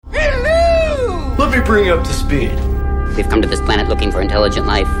Let me bring you up to speed. We've come to this planet looking for intelligent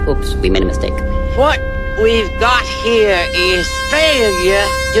life. Oops, we made a mistake. What we've got here is failure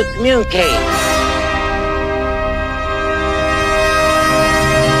to communicate.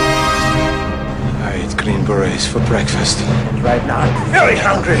 I eat green berets for breakfast. Right now, I'm very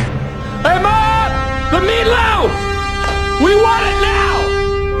hungry. Hey, Mom! The meatloaf! We want it now!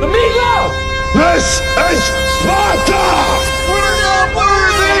 The meatloaf! This is Sparta! We're not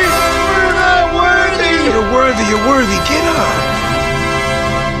worthy! We're not worthy! You're worthy, you're worthy. Get up!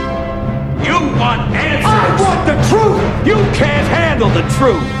 You want answers! I want the truth! You can't handle the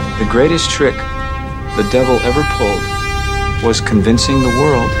truth! The greatest trick the devil ever pulled was convincing the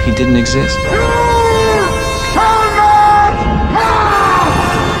world he didn't exist.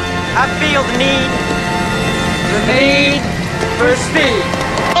 I feel the need for speed.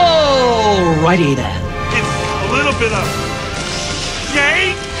 Alrighty then. It's a little bit of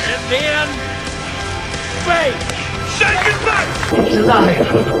yay and then fake. Say goodbye! It's alive.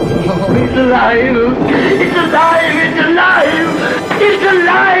 Oh, it's alive. It's alive. It's alive. It's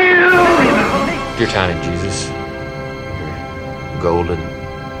alive. Your tiny Jesus, your golden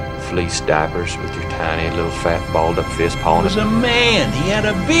fleece diapers with your tiny little fat balled up fist pawing. He was a man. He had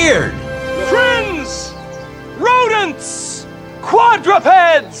a beard. Friends, rodents,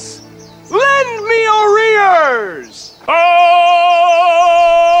 quadrupeds, lend me your ears.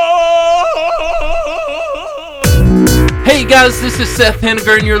 Hey guys, this is Seth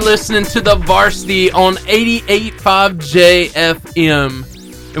Henniger, and you're listening to The Varsity on 88.5 JFM.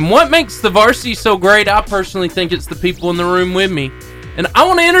 And what makes The Varsity so great, I personally think it's the people in the room with me. And I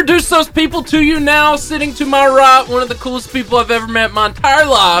want to introduce those people to you now. Sitting to my right, one of the coolest people I've ever met in my entire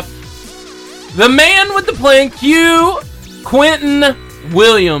life. The man with the plan Q, Quentin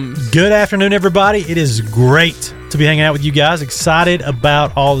Williams. Good afternoon, everybody. It is great to be hanging out with you guys. Excited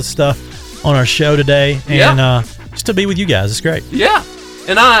about all the stuff on our show today. And just to be with you guys. It's great. Yeah.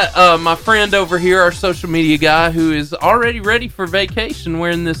 And my friend over here, our social media guy, who is already ready for vacation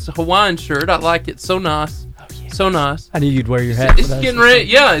wearing this Hawaiian shirt. I like it. So nice. So nice. I knew you'd wear your hat. It's getting ready.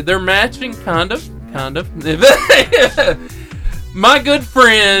 Yeah, they're matching, kind of. My good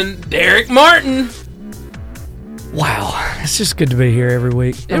friend, Derek Martin. Wow. It's just good to be here every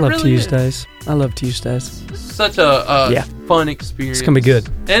week. I love really Tuesdays. I love Tuesdays. This is such a fun experience. It's going to be good.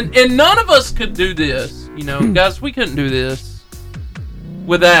 And none of us could do this. You know, guys, we couldn't do this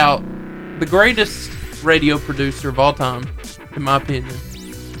without the greatest radio producer of all time, in my opinion.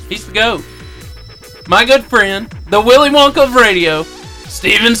 He's the GOAT. My good friend, the Willy Wonka of radio,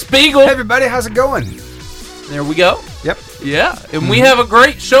 Steven Spiegel. Hey everybody, how's it going? There we go. Yep. Yeah, and we have a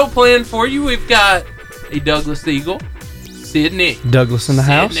great show planned for you. We've got a Douglas Eagle, Sydney. Douglas in the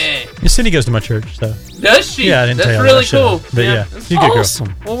house? Yeah, Sydney goes to my church, so. Does she? Yeah, I didn't tell you really that cool. But yeah, she's a good girl.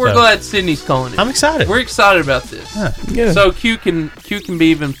 Well, we're glad Sydney's calling it. I'm excited. We're excited about this. Good. So Q can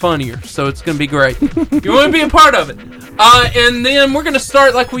be even funnier. So it's going to be great. You want to be a part of it. And then we're going to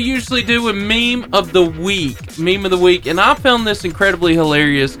start like we usually do with Meme of the Week. Meme of the Week. And I found this incredibly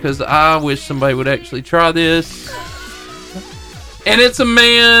hilarious because I wish somebody would actually try this. And it's a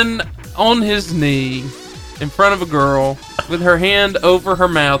man on his knee in front of a girl with her hand over her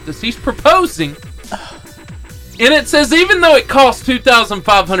mouth as he's proposing. And it says, even though it cost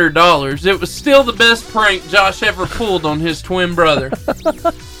 $2,500, it was still the best prank Josh ever pulled on his twin brother.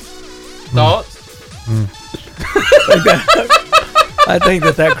 Thoughts? I think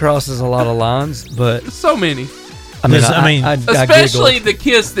that crosses a lot of lines, but so many. I mean, especially the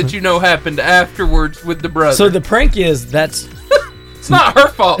kiss that you know happened afterwards with the brother. So the prank is it's not her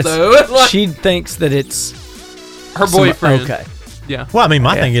fault though. Like, she thinks that it's her boyfriend. Okay. Yeah. Well, I mean,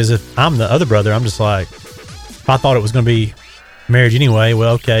 my thing is, if I'm the other brother, I'm just like, if I thought it was going to be marriage anyway,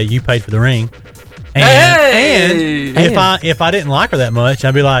 well, okay, you paid for the ring. And if I didn't like her that much,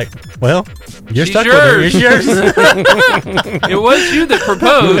 I'd be like, well, you're stuck with her. It's yours. It was you that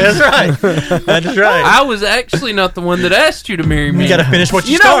proposed. That's right. That's right. I was actually not the one that asked you to marry me. You got to finish what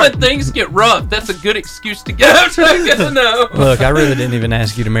you start. You know when things get rough, that's a good excuse to get out. No. Look, I really didn't even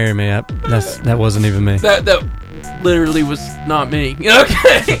ask you to marry me. That wasn't even me. That literally was not me.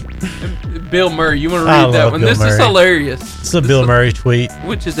 Okay. Bill Murray, you want to read that one? Bill Murray. Is hilarious. It's a Bill Murray tweet.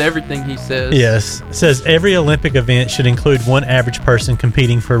 Which is everything he says. Yes. It says, every Olympic event should include one average person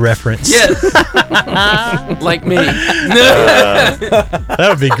competing for reference. Yes. Like me. That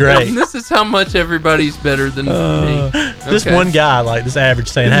would be great. This is how much everybody's better than me. Just one guy, like this average,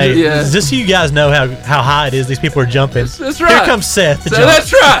 saying, hey, just so you guys know how high it is, these people are jumping. That's right. Here comes Seth.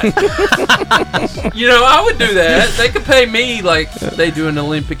 That's right. You know, I would do that. They could pay me like they do an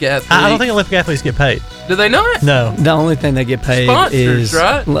Olympic athlete. I don't think Olympic athletes get paid. Do they not? No. The only thing they get paid Sponsors, is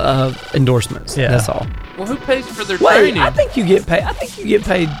right? Endorsements. Yeah. That's all. Well, who pays for their Wait, training? I think you get paid. I think you get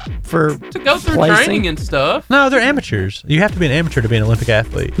paid for to go through placing. training and stuff. No, they're amateurs. You have to be an amateur to be an Olympic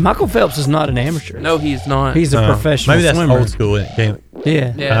athlete. Michael Phelps is not an amateur. No, he's not. He's a professional Maybe that's swimmer. old school.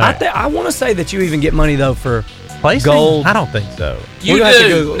 Yeah. Yeah. I want to say that you even get money though for Placing? gold. I don't think so. You We're gonna have to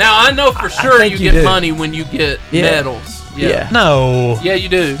do. Google it. Now, I know for sure think you you get do. money when you get Yeah. medals. Yeah. No. Yeah, you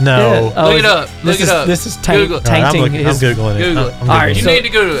do. No. Yeah. Look it up. Look This it up. is Google it. tainting I'm his. Googling it. Google it. I'm All right, Googling You it. so- need to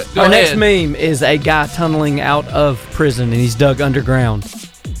Google it. Go Our ahead. next meme is a guy tunneling out of prison and he's dug underground.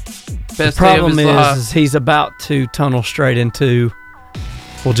 Best day of Problem his life. is he's about to tunnel straight into,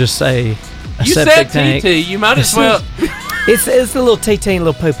 we'll just say, a You septic said tank. TT. You might as well. It's a little TT and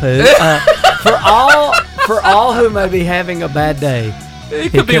a little poo poo. For all who may be having a bad day,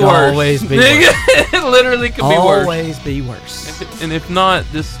 It could be can worse. always be It literally could be worse. always be worse. And if not,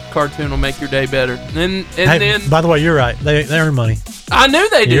 this cartoon will make your day better. And Hey, then by the way, you're right. They earn money. I knew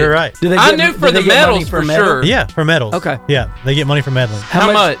they did. You're right. Do they I get- knew do for they the get money medals for for medal? sure. Yeah, for medals. Okay. Yeah, they get money for medaling.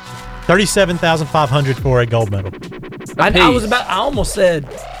 How much? 37,500 for a gold medal. I almost said,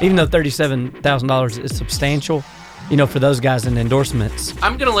 even though $37,000 is substantial, for those guys in endorsements.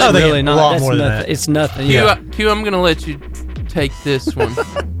 I'm gonna Oh, let they you. get Really a not. lot That's more than nothing. that. It's nothing. Q, I'm gonna let you take this one.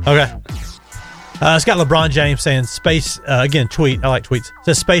 Okay. It's got LeBron James saying space, again, tweet. I like tweets.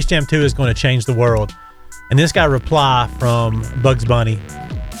 Says Space Jam 2 is going to change the world. And this got a reply from Bugs Bunny.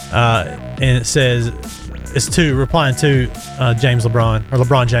 And it says, replying to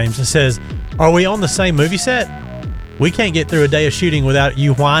LeBron James. It says, "Are we on the same movie set? We can't get through a day of shooting without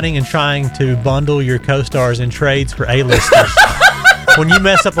you whining and trying to bundle your co-stars in trades for A-listers. When you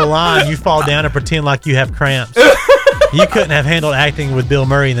mess up a line, you fall down and pretend like you have cramps. You couldn't have handled acting with Bill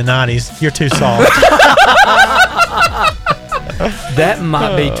Murray in the 90s. You're too soft." That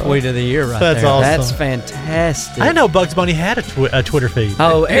might be tweet of the year right That's there. awesome. That's fantastic. I didn't know Bugs Bunny had a Twitter feed.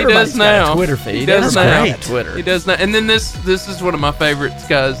 Oh, He everybody's does got now. a Twitter feed. He does Everybody's now. got Twitter. He does now. And then this is one of my favorites,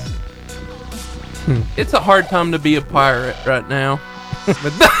 guys. It's a hard time to be a pirate right now.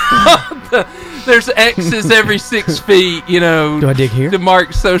 But there's X's every 6 feet, Do I dig here? to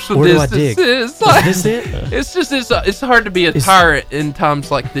mark social Where do I distance. dig? It's like, Is this it? It's just it's hard to be a tyrant in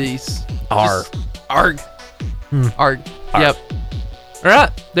times like these. Arg. Just arg. Arg. Yep. All right.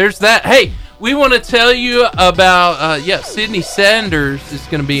 There's that. Hey, we want to tell you about Sydney Sanders is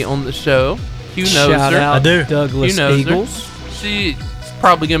going to be on the show. Q knows Shout her. out I do. Douglas Q knows Eagles. her. She's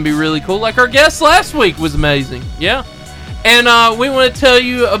probably going to be really cool. Like our guest last week was amazing. Yeah. And we want to tell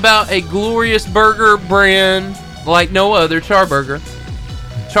you about a glorious burger brand like no other, Charburger.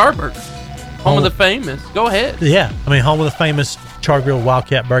 Charburger. Home of the famous. Go ahead. Yeah. I mean, home of the famous Char Grill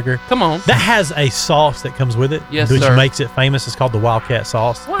Wildcat Burger. Come on. That has a sauce that comes with it, Yes, which sir. makes it famous. It's called the Wildcat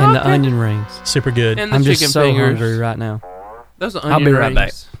sauce. Well, And the okay. onion rings. Super good. And the I'm chicken just so fingers. hungry right now. Those onion I'll be right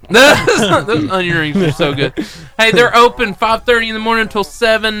rings. Those onion rings are so good. Hey, they're open 5:30 in the morning until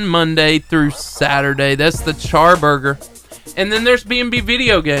 7 Monday through Saturday. That's the Charburger. And then there's B&B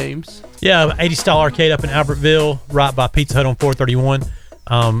Video Games. Yeah, 80 style arcade up in Albertville, right by Pizza Hut on 431.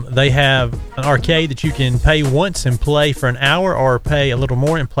 They have an arcade that you can pay once and play for an hour, or pay a little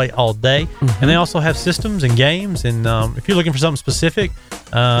more and play all day. And they also have systems and games. And if you're looking for something specific,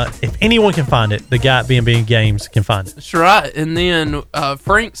 if anyone can find it, the guy at B&B Games can find it. That's right. And then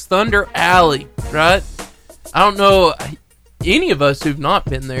Frank's Thunder Alley, right? I don't know any of us who've not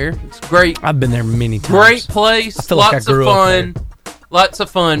been there. It's great. I've been there many times. Great place. I feel like I Lots of grew up fun. Lots of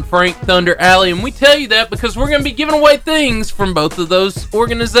fun. Frank Thunder Alley. And we tell you that because we're going to be giving away things from both of those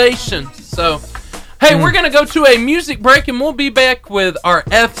organizations. So, hey, we're going to go to a music break and we'll be back with our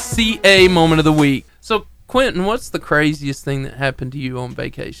FCA moment of the week. So, Quentin, what's the craziest thing that happened to you on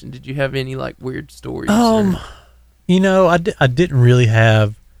vacation? Did you have any like weird stories? or I didn't really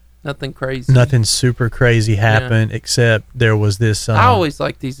have nothing crazy. nothing super crazy happen, except there was this. I always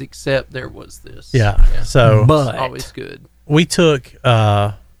like these, except there was this. Yeah. So But It's always good. we took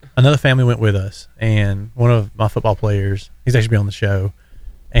another family went with us, and one of my football players, he's actually been on the show,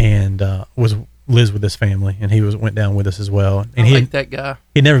 and lives with this family, and he went down with us as well. And I like that guy.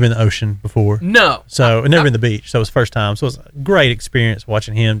 he'd never been to the ocean before, No. so never been to the beach, so it was first time. So it was a great experience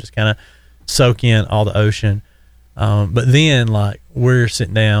watching him just kind of soak in all the ocean. But then, like, we're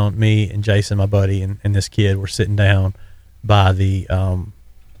sitting down, me and Jason, my buddy, and this kid, we're sitting down by the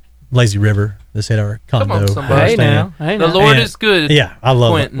lazy river that's at our condo. on, somebody. Hey stand. now. Hey The now. Lord And- is good. Yeah, I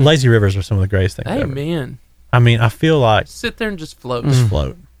love it. Quentin. Lazy rivers are some of the greatest things ever. Amen. I mean, I feel like Sit there and just float. just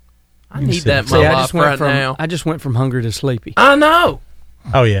float. I You need sit- that in See, my I life just went right from now. I just went from hungry to sleepy. I know.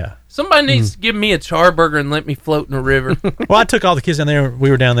 Oh yeah. Somebody needs to give me a Charburger and let me float in a river. Well, I took all the kids down there. We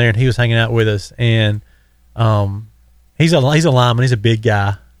were down there, and he was hanging out with us. And He's a lineman. He's a big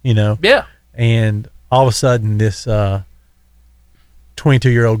guy, you know. Yeah. And all of a sudden, this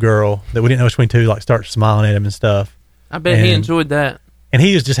 22-year-old girl that we didn't know was 22 like starts smiling at him and stuff. I bet he enjoyed that. And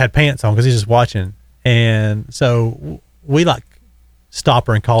he just had pants on because he's just watching. And so we like stop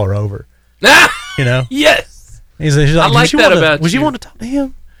her and call her over. You know? Yes. She's like, I like that about you. Would you want to talk to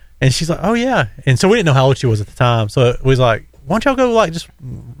him? And she's like, oh yeah. And so we didn't know how old she was at the time. So it was like, why don't y'all go like just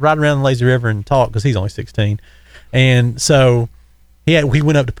ride around the lazy river and talk, because he's only 16. And so he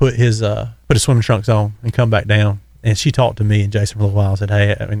went up to put his swimming trunks on and come back down. And she talked to me and Jason for a little while. I said,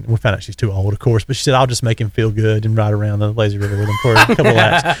 hey, I mean, we found out she's too old, of course, but she said, I'll just make him feel good and ride around the lazy river with him for a couple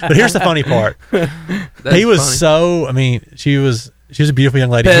laps. But here's the funny part. He was funny. So, I mean, she was a beautiful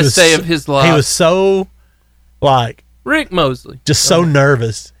young lady. Best day of his life. He was so, like, Rick Mosley. Just so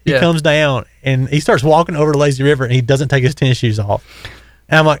nervous. He comes down and he starts walking over the lazy river and he doesn't take his tennis shoes off.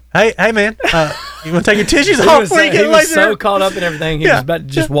 And I'm like, hey man, you want to take your tennis shoes off before you get He was so caught up in everything, he was about to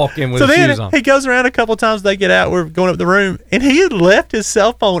just walk in with his shoes on. He goes around a couple of times, they get out, we're going up the room, and he had left his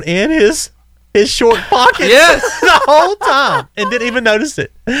cell phone in his short pocket the whole time and didn't even notice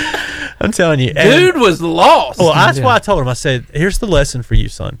it. I'm telling you. Dude was lost. Well, that's why I told him, I said, here's the lesson for you,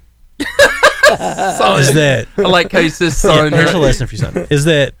 son. Son. Is that, I like how he says son. Here's the lesson for you, son. Is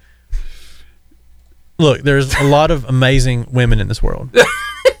that, look, there's a lot of amazing women in this world.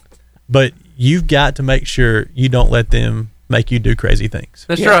 But you've got to make sure you don't let them make you do crazy things.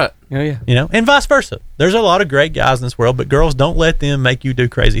 That's right. Oh, yeah. You know, and vice versa. There's a lot of great guys in this world, but girls, don't let them make you do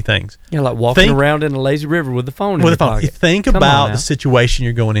crazy things. Yeah, like walking around in a lazy river with the phone in your pocket. Think about the situation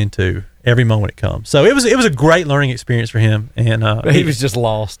you're going into every moment it comes. So it was a great learning experience for him, and he was just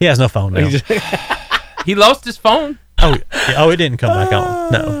lost. He has no phone now. He lost his phone. Oh, it didn't come back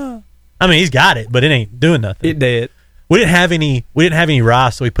on. No, I mean he's got it, but it ain't doing nothing. It did. We didn't have any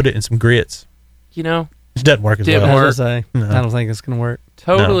rice, so we put it in some grits. You know, it doesn't work as well. I don't think it's gonna work.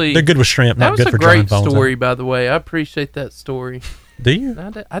 Totally, no, they're good with shrimp. Not good for drying phones. That was a great story, by the way. I appreciate that story. Do you?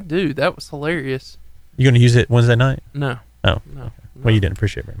 I do. That was hilarious. You going to use it Wednesday night? No. Oh, no. Well, you didn't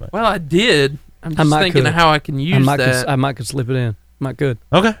appreciate it very much. Well, I did. I'm just thinking of how I can use that. I might could slip it in. Might could.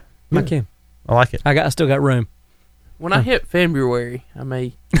 Okay. I can. I like it. I still got room. When I hit February, I may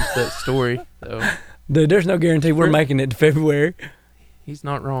use that story. So. Dude, there's no guarantee we're making it to February. He's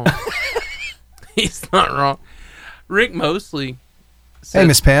not wrong. He's not wrong. Rick Mosley. Hey,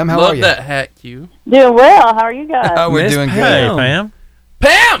 Miss Pam, how are you? Love that hat, Q. Doing well. How are you guys? Oh, we're doing good. Hey, Pam.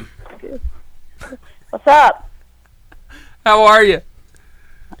 Pam! What's up? How are you?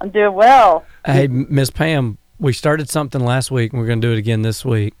 I'm doing well. Hey, Miss Pam, we started something last week, and we're going to do it again this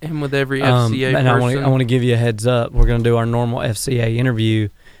week. And with every FCA person. I want to give you a heads up. We're going to do our normal FCA interview,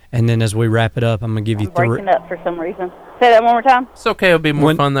 and then as we wrap it up, I'm going to give you three. Breaking up for some reason. Say that one more time. It's okay. It'll be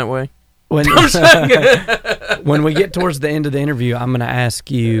more fun that way. When we get towards the end of the interview, I'm going to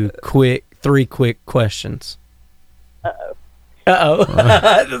ask you three quick questions. Uh-oh.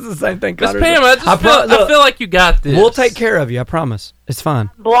 That's the same thing. Miss Pam, I feel like you got this. We'll take care of you. I promise. It's fine.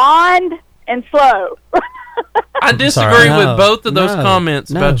 Blonde and slow. I disagree with both of those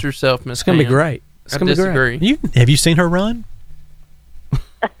comments about yourself, Miss Pam. It's going to be great. It's going to be great. Have you seen her run?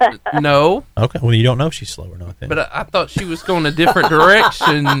 No. Okay. Well, you don't know if she's slow or not then. But I thought she was going a different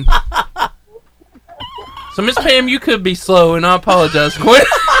direction. So, Miss Pam, you could be slow, and I apologize. Quit.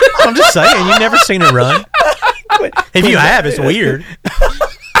 I'm just saying, you've never seen her run. If you have, it's weird. Where'd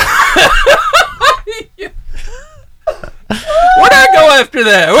I go after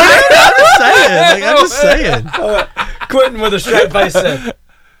that? I'm just saying. Quentin with a straight face said,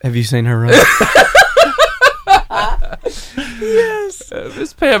 have you seen her run? Yes.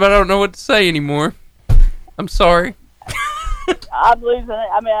 Miss Pam, I don't know what to say anymore. I'm sorry. I'm losing it.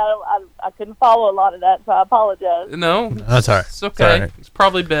 I mean, I couldn't follow a lot of that, so I apologize. No. That's all right. It's okay. It's, it's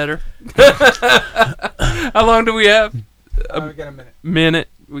probably better. How long do we have? We got a minute.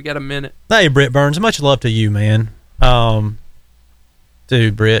 We got a minute. Hey, Britt Burns. Much love to you, man.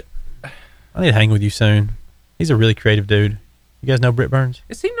 Dude, Britt, I need to hang with you soon. He's a really creative dude. You guys know Britt Burns?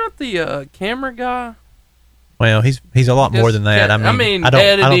 Is he not the camera guy? Well, he's a lot more than that. I mean, I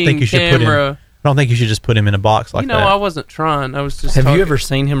don't think you should put him. I don't think you should just put him in a box like that. I wasn't trying. I was just. Have you ever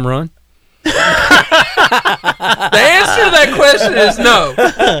seen him run? The answer to that question is no.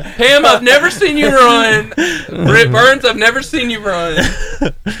 Pam, I've never seen you run. Britt Burns, I've never seen you run.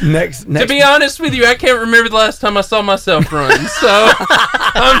 Next. To be honest with you, I can't remember the last time I saw myself run. So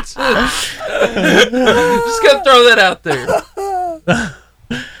I'm just gonna throw that out there.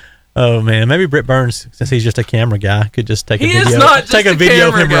 Oh man, maybe Britt Burns, since he's just a camera guy, could just take a video. Is not just take a video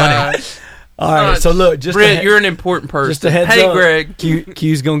of him guy. running. All right, so look, just Britt, you're an important person. Just a heads hey, up. Greg.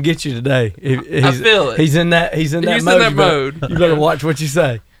 Q's gonna get you today. I feel it. He's in that mode. You better watch what you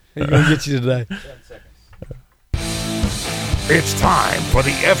say. He's gonna get you today. It's time for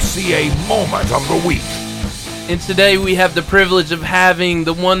the FCA moment of the week. And today we have the privilege of having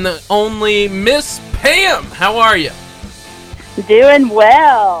the one that only Miss Pam. How are you? Doing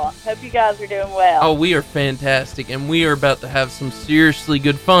well. Hope you guys are doing well. Oh, we are fantastic, and we are about to have some seriously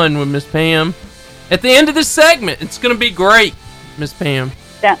good fun with Miss Pam. At the end of this segment, it's going to be great, Miss Pam.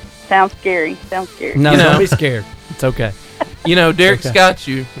 Sounds scary. No, don't be scared. It's okay. You know, Derek's got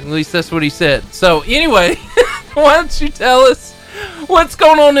you. At least that's what he said. So, anyway, why don't you tell us what's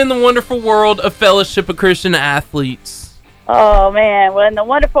going on in the wonderful world of Fellowship of Christian Athletes? Oh, man. Well, in the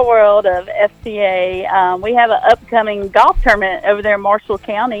wonderful world of FCA, we have an upcoming golf tournament over there in Marshall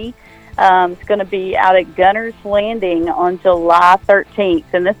County. It's going to be out at Gunner's Landing on July 13th.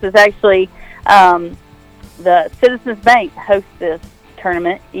 And this is actually the Citizens Bank hosts this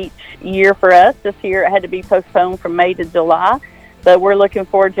tournament each year for us. This year it had to be postponed from May to July. But we're looking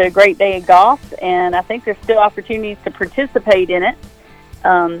forward to a great day of golf. And I think there's still opportunities to participate in it.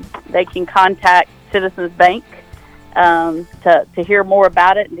 They can contact Citizens Bank to hear more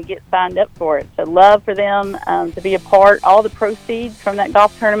about it and to get signed up for it. So love for them to be a part. All the proceeds from that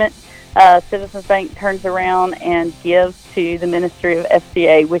golf tournament, Citizens Bank turns around and gives to the Ministry of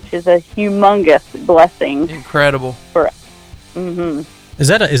FCA, which is a humongous blessing. Incredible. For us. Mm-hmm. Is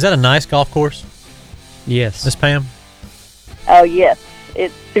that a nice golf course? Yes. Miss Pam? Oh, yes.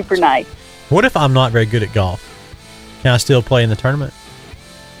 It's super nice. What if I'm not very good at golf? Can I still play in the tournament?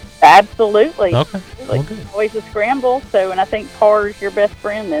 Absolutely. Okay. Well, good. It's always a scramble, and I think par is your best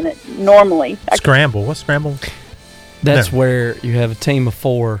friend in it, normally. Scramble? What's scramble? That's where you have a team of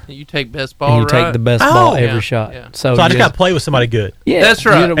 4. You take best ball, and you take the best ball every shot. Yeah. So I just got to play with somebody good. Yeah. That's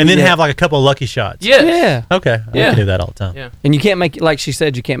right. And then have like a couple of lucky shots. Yes. Yeah. Okay. I can do that all the time. Yeah. And you can't make, like she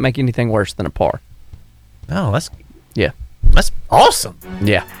said, you can't make anything worse than a par. Oh, that's awesome.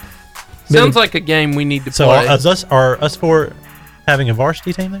 Yeah. Sounds like a game we need to so play. Are us 4 having a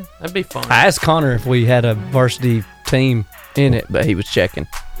varsity team there? That'd be fun. I asked Connor if we had a varsity team in it, but he was checking.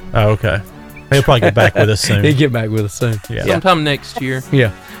 Oh, okay. He'll probably get back with us soon. He'll get back with us soon. Yeah. Sometime next year.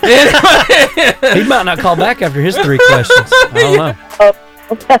 Yeah. He might not call back after his 3 questions. I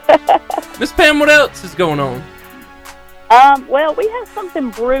don't know. Miss Pam, what else is going on? Well, we have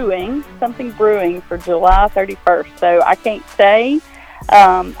something brewing for July 31st, so I can't say.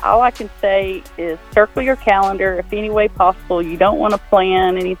 All I can say is circle your calendar if any way possible. You don't want to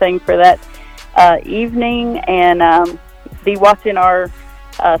plan anything for that evening, and be watching our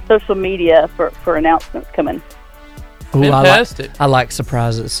social media for announcements coming. Ooh, Fantastic. I like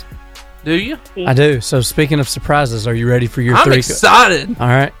surprises. Do you? I do. So speaking of surprises, are you ready for your 3? I'm excited. All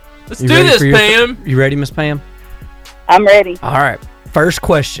right. Let's do this, Pam. You ready, Miss Pam? I'm ready. All right. First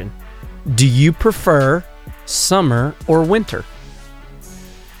question. Do you prefer summer or winter?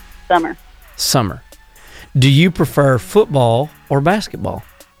 Summer. Summer. Do you prefer football or basketball?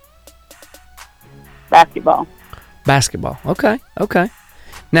 Basketball. Basketball. Okay.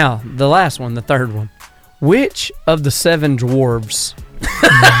 Now, the last one, the third one. Which of the 7 dwarves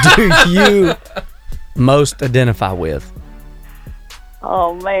do you most identify with?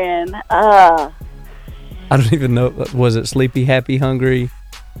 Oh, man. I don't even know. Was it Sleepy, Happy, Hungry?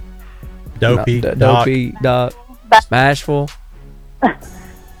 Dopey, Doc, Bashful?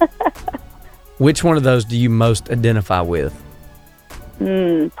 Which one of those do you most identify with?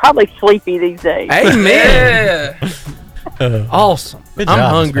 Probably Sleepy these days. Amen. Awesome. Good job, I'm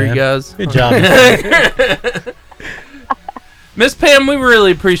hungry, Pam. guys. Good job. Miss Pam, we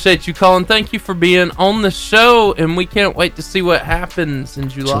really appreciate you calling. Thank you for being on the show, and we can't wait to see what happens in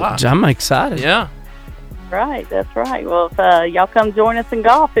July. I'm excited. Yeah. Right, that's right. Well, if y'all come join us in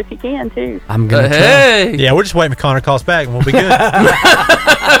golf if you can, too. I'm going to Hey. Yeah, we're just waiting for Connor to call us back, and we'll be good.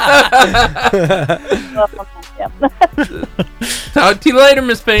 Talk to you later,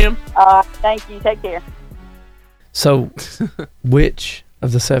 Miss Pam. Thank you. Take care. So, which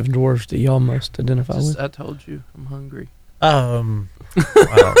of the 7 dwarves do y'all most identify with? I told you, I'm hungry. I don't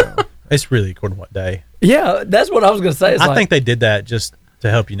know. It's really according to what day. Yeah, that's what I was going to say. I think they did that just to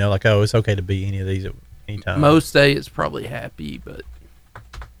help you know, like, oh, it's okay to be any of these at any time. Most day it's probably happy, but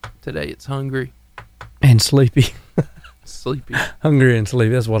today it's hungry. And sleepy. Sleepy. Hungry and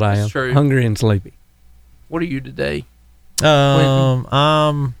sleepy. That's what I am. That's true. Hungry and sleepy. What are you today?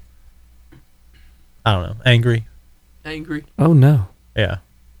 I don't know. Angry. Angry. Oh, no. Yeah.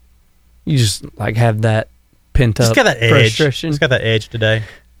 You just, like, have that pent up It's got that edge. frustration. It's got that edge today.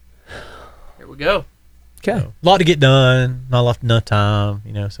 Here we go. Okay. So, a lot to get done, not enough time,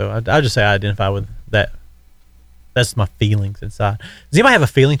 so I just say I identify with that. That's my feelings inside. Does anybody have a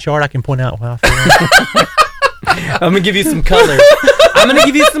feeling chart I can point out how I feel? I'm going to give you some color.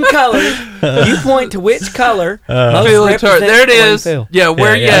 You point to which color. Feeling chart. There it is. Yeah,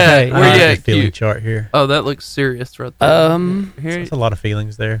 where you at? Okay. Where you at? Feeling chart here. Oh, that looks serious right there. There's a lot of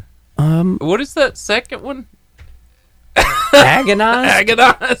feelings there. What is that second one?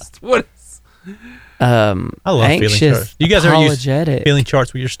 Agonized. What is? I love anxious, feeling charts. You guys ever use apologetic. feeling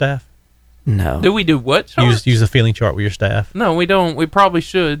charts with your staff? No. Do we do what? Charts? Use a feeling chart with your staff? No, we don't. We probably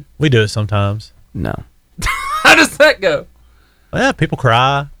should. We do it sometimes. No. How does that go? Well, people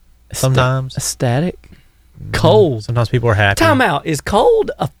cry sometimes. Ecstatic. Cold. Sometimes people are happy. Time out. Is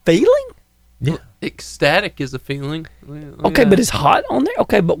cold a feeling? Yeah. Ecstatic is a feeling. Okay, but is hot on there?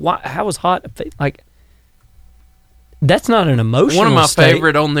 Okay, but why? How is hot a feeling? Like, that's not an emotional One of my state.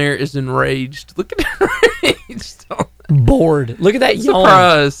 favorite on there is enraged. Look at enraged. Bored. Look at that yawn.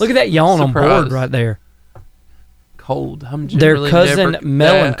 Surprise. Look at that yawn on Surprise. board right there. Cold. I'm Their generally cousin never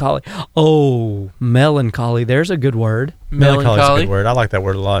melancholy. Oh, melancholy. There's a good word. Melancholy is a good word. I like that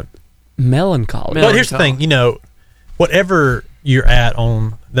word a lot. Melancholy. But here's the thing, whatever you're at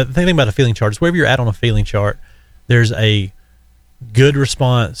on the thing about a feeling chart is wherever you're at on a feeling chart, there's a good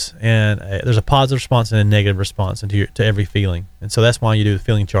response and there's a positive response and a negative response to every feeling. And so that's why you do the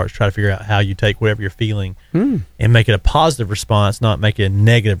feeling charts, try to figure out how you take whatever you're feeling and make it a positive response, not make it a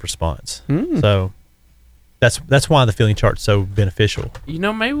negative response. So that's why the feeling chart's so beneficial.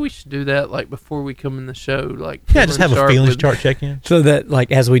 Maybe we should do that like before we come in the show. Like just have a feelings chart check in. So that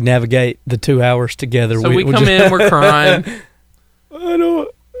like as we navigate the 2 hours together. So we come in, we're crying. I don't.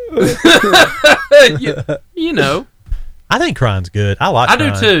 I think crying's good. I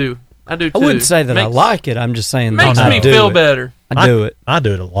do too. I wouldn't say that I like it. I'm just saying makes that me feel better. I do it. I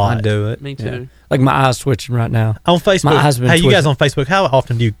do it a lot. I do it. Me too. Yeah. Like my eyes twitching right now. On Facebook. My eyes been hey, you guys twitching. on Facebook, how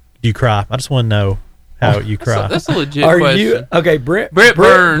often do you cry? I just want to know how you cry. That's a legit Are question. you okay, Britt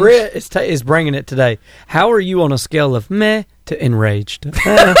Burns. Britt is bringing it today. How are you on a scale of meh to enraged? You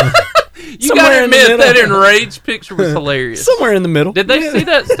gotta admit that enraged picture was hilarious. Somewhere in the middle. Did they see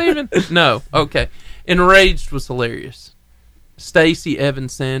that, Steven? No. Okay. Enraged was hilarious. Stacy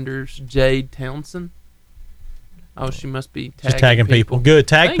Evans Sanders, Jade Townsend. Oh, she must be tagging people. Good.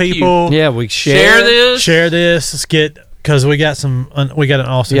 Tag people. Yeah, we share this. Share this. Let's get because we got an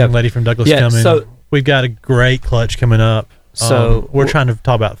awesome young lady from Douglas coming. So we've got a great clutch coming up. So we're trying to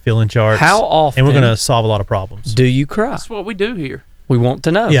talk about feeling charts. How often? And we're going to solve a lot of problems. Do you cry? That's what we do here. We want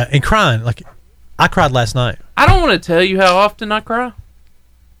to know. Yeah, and crying. Like I cried last night. I don't want to tell you how often I cry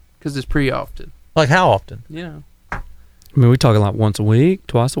because it's pretty often. Like how often? I mean, we talking like once a week,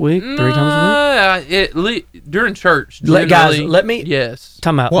 twice a week, 3 times a week. During church. Guys, let me. Yes.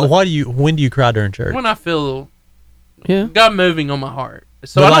 Time out. When do you cry during church? When I feel Yeah. God moving on my heart.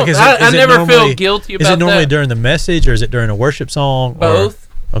 So But I, like, don't, is it- I is it never normally- feel guilty about Is it normally that. during the message or is it during a worship song? Both.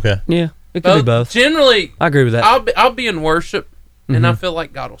 Okay. Yeah, it could be both. Generally, I agree with that. I'll be in worship, and I Mhm. feel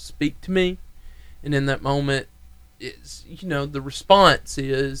like God will speak to me, and in that moment, it's the response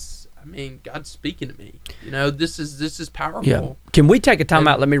is, I mean, God's speaking to me. This is powerful. Yeah. Can we take a time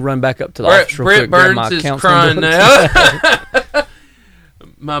out? Let me run back up to the Brett- office real Brett quick. grab Burns my is counseling crying book. now.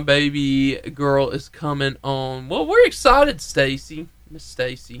 My baby girl is coming on. Well, we're excited, Stacy. Miss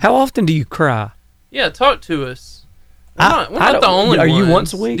Stacy. How often do you cry? Yeah, talk to us. We're not the only Are ones. you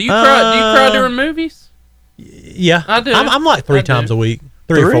once a week? Do you cry during movies? Yeah, I do. I'm like three times a week,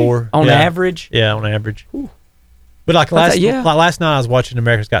 three or four on Yeah. average. Yeah, on average. But like What's that? last night, I was watching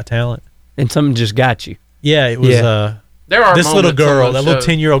America's Got Talent, and something just got you. Yeah, it was. There are this little moments on girl, those that little shows.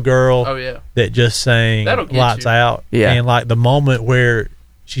 10-year-old girl. Oh, yeah. That just sang That'll get "Lights you. Out." Yeah. and like the moment where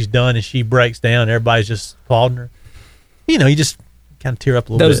she's done and she breaks down, everybody's just applauding her. You just kind of tear up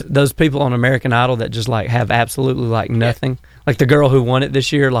a little bit. Those people on American Idol that just like have absolutely like nothing. Like the girl who won it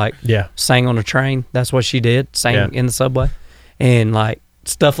this year, like sang on a train. That's what she did, sang in the subway, and like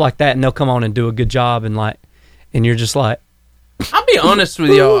stuff like that. And they'll come on and do a good job, and you're just like, I'll be honest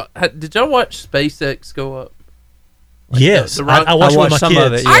with y'all. Did y'all watch SpaceX go up? Yes, the I watched it with my some kids.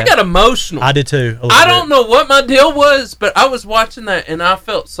 of it, I got emotional. I did too. I don't know what my deal was, but I was watching that and I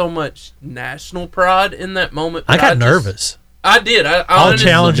felt so much national pride in that moment. I but got nervous. I did. I All honestly-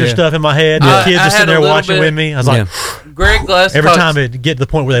 Challenger stuff in my head. The kids I just had sitting a there little watching bit- with me. I was like, Greg Glass. every time it get to the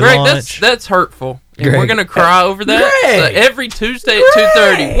point where they Greg, launch. that's hurtful. And Greg. we're gonna cry over that Greg. every Tuesday at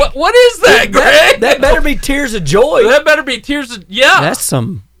 2:30. What is that, Greg? that better be tears of joy. That better be tears of That's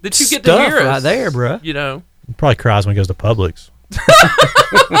some that you get stuff to hear us right there, bruh. He probably cries when he goes to Publix.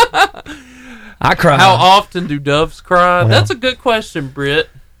 I cry. How often do doves cry? Well. That's a good question, Britt.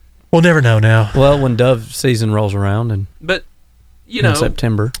 We'll never know now. Well, when Dove season rolls around, but in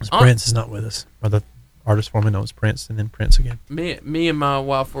September, Prince is not with us. Or the artist formerly known as Prince, and then Prince again. Me and my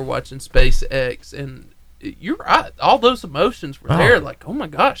wife were watching SpaceX, and you're right. All those emotions were there. Like, oh my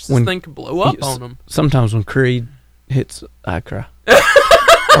gosh, this thing could blow up on them. Sometimes when Creed hits, I cry.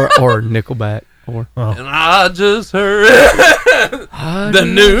 or Nickelback. And I just heard the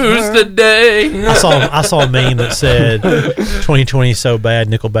news today. I saw a meme that said 2020 is so bad,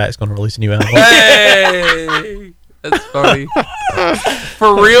 Nickelback's going to release a new album. Hey, that's funny.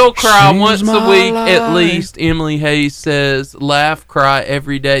 For real, cry once a week at least. Emily Hayes says, laugh, cry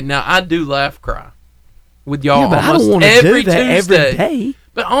every day. Now I do laugh, cry with y'all but almost I don't want to every do that Tuesday. every day.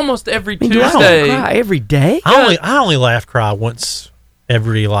 But almost every Do I Tuesday. cry every day? I only laugh, cry once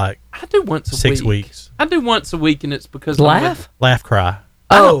every I do once a 6 week. weeks. I do once a week, and it's because Laugh, cry.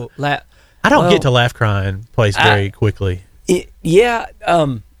 laugh. I don't get to laugh, cry in place very quickly. I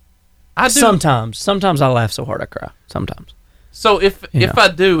do. Sometimes I laugh so hard I cry. Sometimes. So if I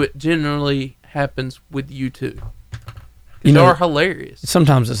do, it generally happens with you two. You are hilarious.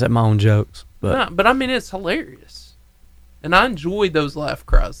 Sometimes it's at my own jokes, but I mean it's hilarious, and I enjoy those laugh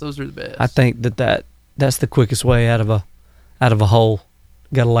cries. Those are the best. I think that's the quickest way out of a hole.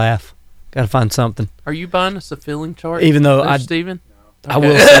 Got to laugh. Got to find something. Are you buying us a feeling chart? Even though Steven? I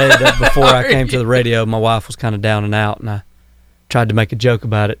will say that before I came to the radio, my wife was kind of down and out, and I tried to make a joke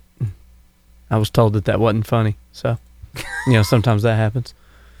about it. I was told that wasn't funny, so sometimes that happens.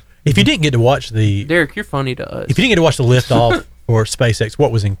 If you didn't get to watch Derek, you're funny to us. If you didn't get to watch the liftoff for SpaceX,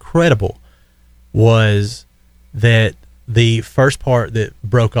 what was incredible was that the first part that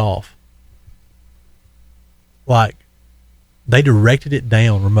broke off, like, they directed it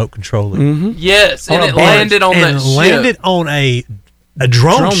down remote control. Mm-hmm. Yes, and it landed on that ship. Landed on a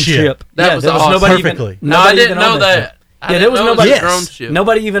drone ship. That was awesome. Perfectly. No, I didn't know that. There was nobody. Drone ship.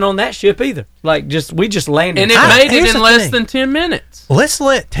 Nobody even on that ship either. Like, we just landed, and it made it in less than 10 minutes. Let's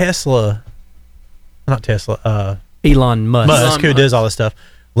let Elon Musk, who does all this stuff.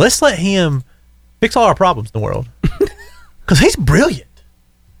 Let's let him fix all our problems in the world, because he's brilliant.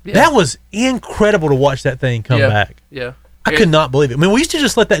 Yeah. That was incredible to watch that thing come back. Yeah. I could not believe it. I mean, we used to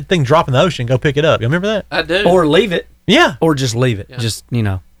just let that thing drop in the ocean and go pick it up. You remember that? I do. Or leave it. Yeah. Or just leave it. Yeah. Just,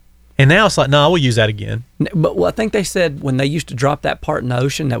 And now it's like, no, we'll use that again. But I think they said when they used to drop that part in the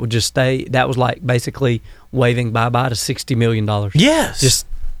ocean, that would just stay. That was like basically waving bye-bye to $60 million. Yes. Just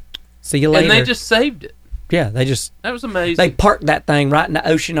see you later. And they just saved it. Yeah, that was amazing. They parked that thing right in the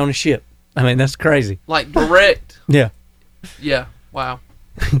ocean on a ship. I mean, that's crazy. Like direct. Yeah. Yeah. Wow.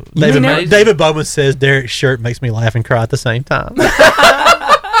 David Bowman says Derek's shirt makes me laugh and cry at the same time.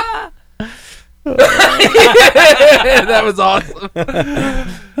 That was awesome.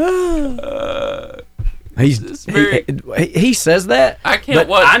 He says that. I can't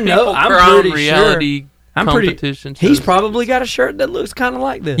watch people cry on reality competition shows. He's probably got a shirt that looks kind of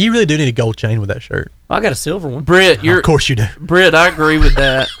like this. You really do need a gold chain with that shirt. I got a silver one. Britt, of course you do. Britt, I agree with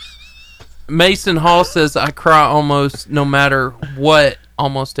that. Mason Hall says I cry almost no matter what,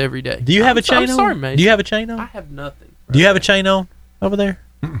 almost every day. Do you have a chain on? I'm sorry, Mason. Do you have a chain on? I have nothing. Do you have a chain on over there?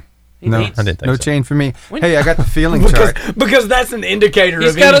 No, I didn't think so. Chain for me. Hey, I got the feeling chart. Because that's an indicator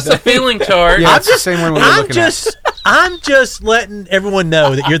He's of got us a feeling chart. Yeah, it's the same one we're looking at. I'm just letting everyone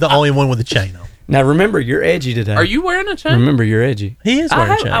know that you're the only one with a chain on. Now, remember, you're edgy today. Are you wearing a chain? Remember, you're edgy. He is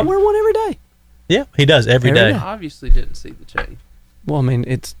wearing a chain. I wear one every day. Yeah, he does every day. I obviously didn't see the chain. Well, I mean,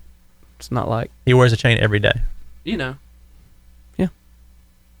 it's not like... He wears a chain every day. Yeah.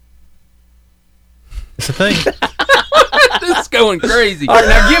 It's a thing. This is going crazy. All right,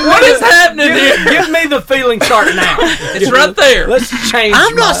 now what is happening here? Give me the feeling chart now. It's right there. Let's change.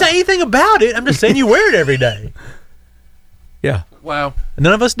 I'm not saying anything about it. I'm just saying you wear it every day. Yeah. Wow.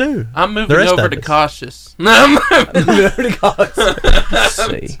 None of us do. I'm moving over to cautious. No, I'm moving over to cautious.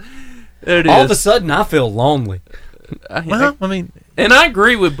 See. All of a sudden, I feel lonely. Well, I mean... And I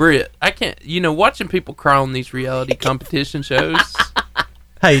agree with Britt. I can't... watching people cry on these reality competition shows...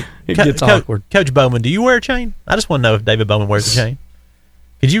 Hey, it gets awkward. Coach Bowman, do you wear a chain? I just want to know if David Bowman wears a chain.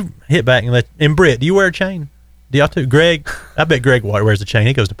 Could you hit back and Britt, do you wear a chain? Do y'all too? Greg, I bet Greg wears a chain.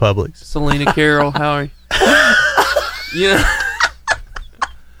 He goes to Publix. Selena Carroll, how are you?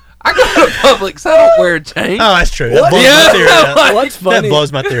 I go to Publix. I don't wear a chain. Oh, that's true. That blows my theory out. What's funny? That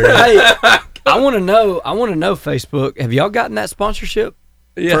blows my theory out. Hey, I want to know, Facebook, have y'all gotten that sponsorship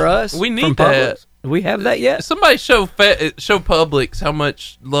for us? We need that. Publix? Do we have that yet? Somebody show Publix how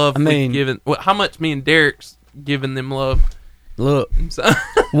much love we've given. How much me and Derek's giving them love. Look,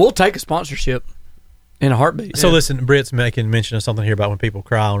 we'll take a sponsorship in a heartbeat. So listen, Britt's making mention of something here about when people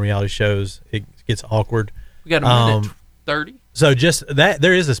cry on reality shows, it gets awkward. We got a minute 30. So just that,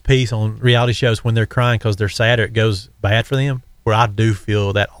 there is this piece on reality shows when they're crying because they're sad or it goes bad for them, where I do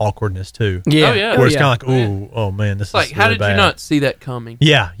feel that awkwardness too. Yeah. Oh, yeah. Where it's kind of like, oh man, this is like, how really did bad. you not see that coming?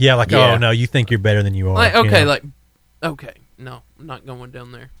 Yeah. Like, oh no, you think you're better than you are. Like, okay, you know? okay, no, I'm not going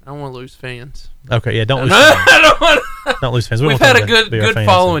down there. I don't want to lose fans. Okay, yeah, don't lose fans. I don't want. Don't lose fans. We've had a good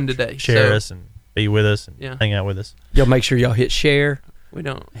following today. Share us and be with us and hang out with us. Y'all make sure y'all hit share. We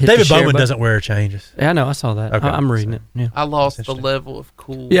don't. David Bowman doesn't wear changes. Yeah, I know. I saw that. Okay. I'm reading it. Yeah. I lost the level of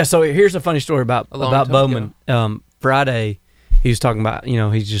cool. Yeah. So here's a funny story about Bowman. Friday, he was talking about,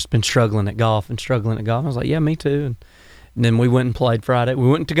 he's just been struggling at golf. I was like, yeah, me too. And then we went and played Friday. We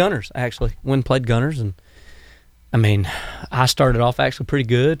went to Gunners, actually. Went and played Gunners. And, I mean, I started off actually pretty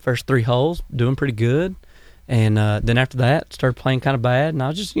good. First 3 holes, doing pretty good. And then after that, started playing kind of bad. And I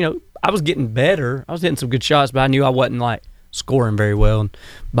was just, I was getting better. I was hitting some good shots, but I knew I wasn't, like, scoring very well. And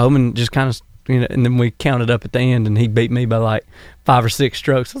Bowman just kind of, and then we counted up at the end, and he beat me by like 5 or 6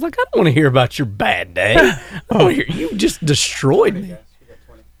 strokes. I was like, I don't want to hear about your bad day. I don't want to hear, you just destroyed me.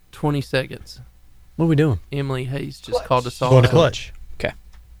 20 seconds. What are we doing? Emily Hayes just called us all. Going to clutch. Okay.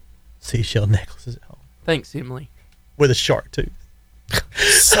 Seashell necklaces at home. Thanks, Emily. With a shark tooth.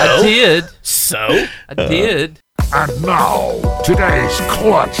 I did. I did. And now, today's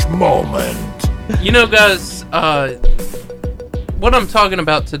clutch moment. Guys, what I'm talking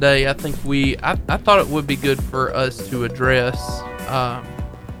about today, I think I thought it would be good for us to address.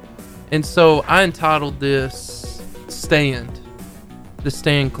 And so I entitled this the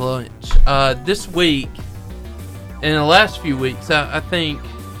Stand Clutch. This week, in the last few weeks, I think,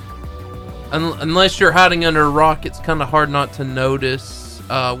 unless you're hiding under a rock, it's kind of hard not to notice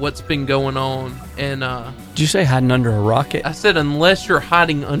what's been going on. And did you say hiding under a rocket? I said unless you're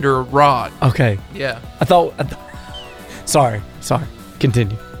hiding under a rock. Okay. Yeah. I thought Sorry.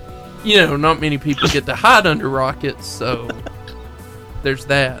 Continue. Not many people get to hide under rockets, so there's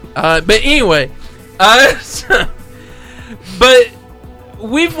that. But anyway, but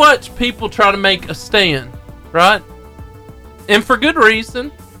we've watched people try to make a stand, right? And for good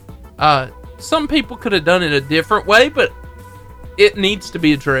reason. Some people could have done it a different way, but it needs to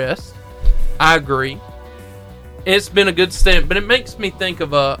be addressed. I agree. It's been a good stand, but it makes me think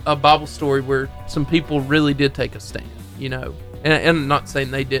of a Bible story where some people really did take a stand, And I'm not saying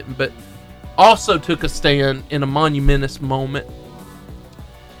they didn't, but also took a stand in a monumentous moment.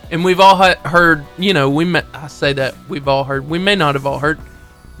 And we've all heard, I say that we've all heard, we may not have all heard,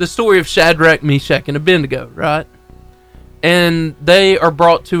 the story of Shadrach, Meshach, and Abednego, right? And they are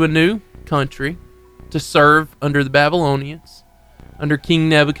brought to a new country to serve under the Babylonians, under King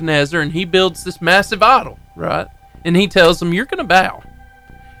Nebuchadnezzar, and he builds this massive idol, right? And he tells them, you're going to bow.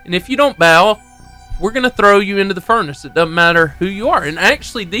 And if you don't bow, we're going to throw you into the furnace. It doesn't matter who you are. And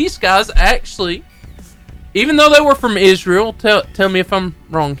actually, these guys even though they were from Israel, tell me if I'm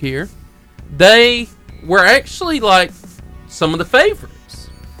wrong here, they were actually like some of the favorites,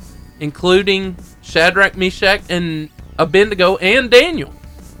 including Shadrach, Meshach, and Abednego, and Daniel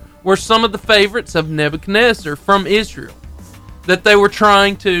were some of the favorites of Nebuchadnezzar from Israel that they were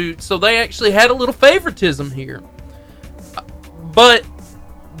trying to, so they actually had a little favoritism here. But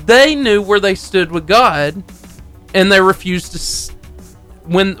they knew where they stood with God, and they refused to,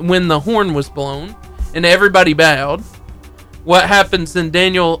 when the horn was blown and everybody bowed, what happens in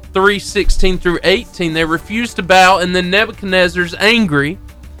Daniel 3:16 through 18, they refused to bow, and then Nebuchadnezzar's angry.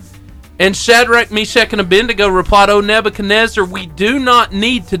 And Shadrach, Meshach, and Abednego replied, O Nebuchadnezzar, we do not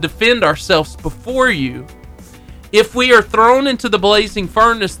need to defend ourselves before you. If we are thrown into the blazing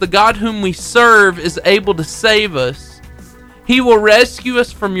furnace, the God whom we serve is able to save us. He will rescue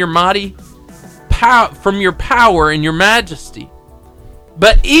us from your mighty from your power and your majesty.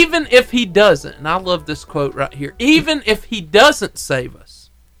 But even if he doesn't, and I love this quote right here, even if he doesn't save us,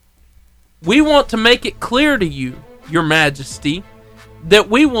 we want to make it clear to you, your majesty, that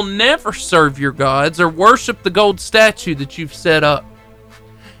we will never serve your gods or worship the gold statue that you've set up.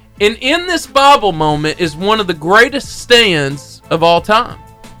 And in this Bible moment is one of the greatest stands of all time.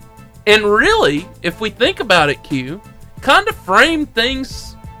 And really, if we think about it, Q, kind of framed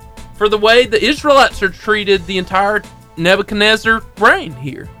things for the way the Israelites are treated the entire Nebuchadnezzar reign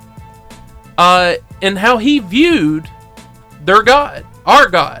here. And how he viewed their God, our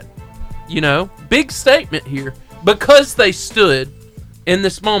God. Big statement here, because they stood in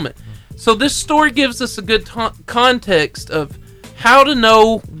this moment. So this story gives us a good context of how to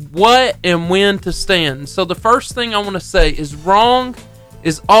know what and when to stand. So the first thing I want to say is wrong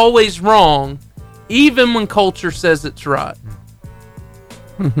is always wrong, even when culture says it's right.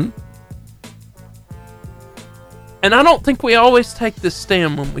 Mm-hmm. And I don't think we always take this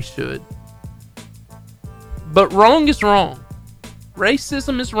stand when we should. But wrong is wrong.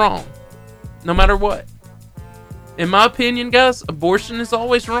 racism is wrong, no matter what. In my opinion, guys, abortion is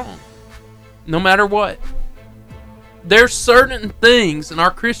always wrong, no matter what. There's certain things in our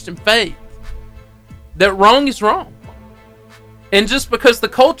Christian faith that wrong is wrong. And just because the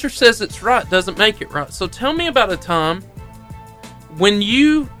culture says it's right doesn't make it right. So tell me about a time when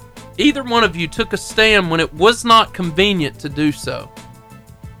either one of you took a stand when it was not convenient to do so.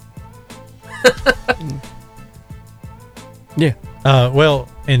 Yeah. Well,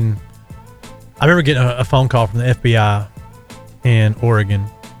 and I remember getting a phone call from the FBI in Oregon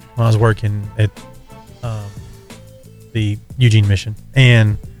when I was working at the Eugene mission,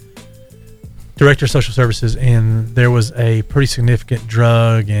 and Director of Social Services, and there was a pretty significant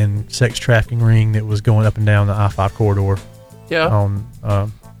drug and sex trafficking ring that was going up and down the I-5 corridor on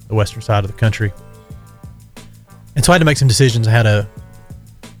the western side of the country. And so I had to make some decisions. I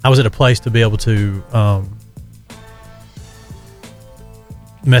was at a place to be able to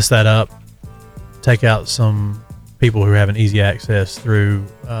mess that up, take out some people who are having easy access through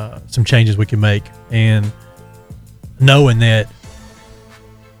some changes we can make, and knowing that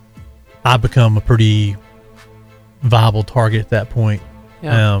I become a pretty viable target at that point.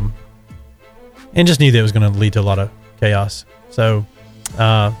 Yeah. And just knew that it was going to lead to a lot of chaos. So,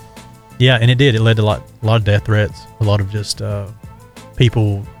 and it did. It led to a lot of death threats, a lot of just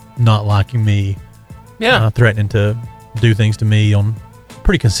people not liking me, threatening to do things to me on a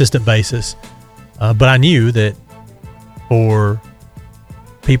pretty consistent basis. But I knew that for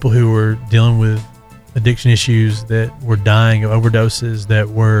people who were dealing with addiction issues, that were dying of overdoses, that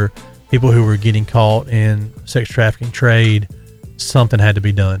were people who were getting caught in sex trafficking trade, something had to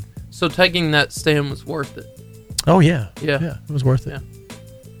be done. So taking that stand was worth it. Oh yeah, it was worth it. Yeah.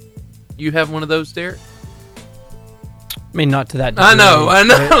 You have one of those, Derek? I mean, not to that degree. I know.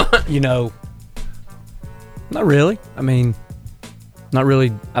 But, not really. I mean, not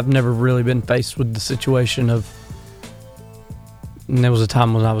really. I've never really been faced with the situation of. And there was a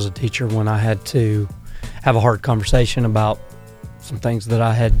time when I was a teacher when I had to have a hard conversation about some things that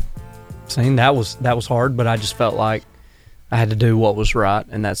I had seen. That was hard, but I just felt like I had to do what was right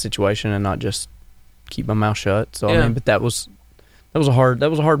in that situation and not just keep my mouth shut. So I mean, but that was a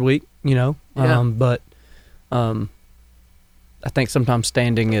hard week, Yeah. But I think sometimes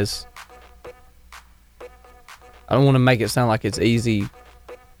standing is. I don't want to make it sound like it's easy,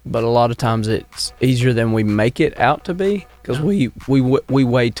 but a lot of times it's easier than we make it out to be, because we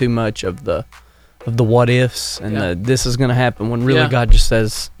weigh too much of the what ifs and this is going to happen, when really God just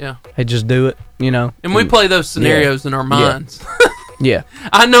says, hey, just do it, And we play those scenarios in our minds. Yeah.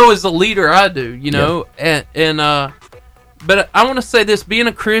 I know as a leader I do, but I want to say this: being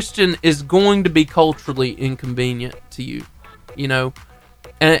a Christian is going to be culturally inconvenient to you,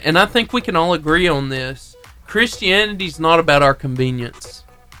 and I think we can all agree on this. Christianity's not about our convenience.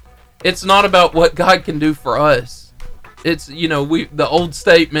 It's not about what God can do for us. It's, the old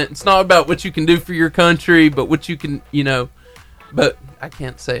statement, it's not about what you can do for your country, but what you can, but I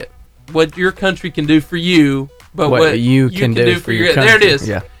can't say it. What your country can do for you, but what you can do for your country. There it is.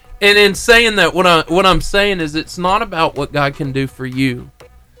 Yeah. And in saying that, what I'm saying is it's not about what God can do for you.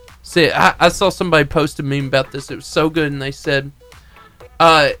 See, I saw somebody post a meme about this. It was so good, and they said,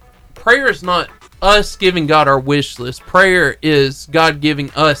 prayer is not us giving God our wish list. Prayer is God giving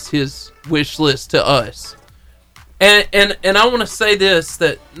us His wish list to us. And I want to say this,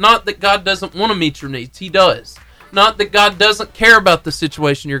 that not that God doesn't want to meet your needs. He does. Not that God doesn't care about the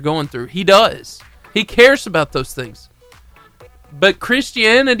situation you're going through. He does. He cares about those things. But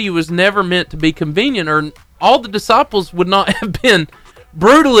Christianity was never meant to be convenient, or all the disciples would not have been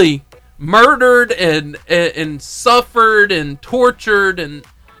brutally murdered and suffered and tortured, and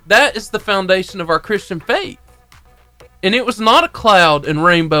that is the foundation of our Christian faith. And it was not a cloud and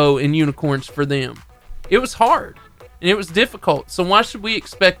rainbow and unicorns for them. It was hard. And it was difficult. So why should we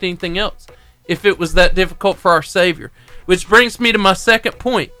expect anything else if it was that difficult for our Savior? Which brings me to my second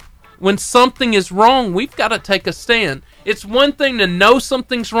point. When something is wrong, we've got to take a stand. It's one thing to know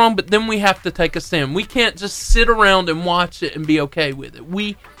something's wrong, but then we have to take a stand. We can't just sit around and watch it and be okay with it.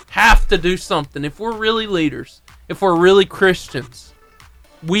 We have to do something. If we're really leaders, if we're really Christians,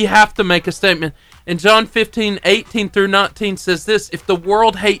 we have to make a statement. And John 15:18-19 says this: if the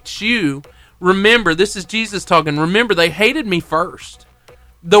world hates you, remember, this is Jesus talking, remember, they hated me first.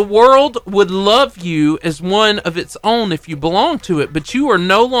 The world would love you as one of its own if you belong to it, but you are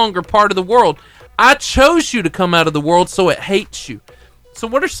no longer part of the world. I chose you to come out of the world, so it hates you. So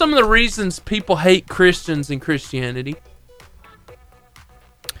what are some of the reasons people hate Christians and Christianity?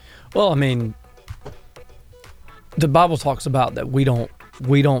 Well, I mean, the Bible talks about that we don't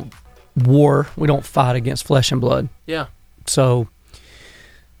fight against flesh and blood. Yeah. So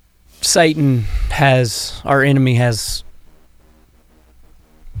Satan our enemy has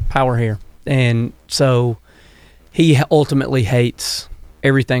power here. And so he ultimately hates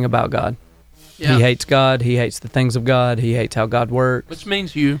everything about God. Yeah. He hates God. He hates the things of God. He hates how God works. Which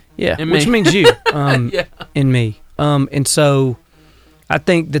means you. Yeah, and which me. means you and me. And so I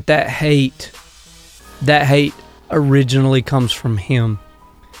think that hate originally comes from him.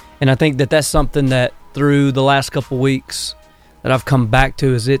 And I think that's something that through the last couple weeks that I've come back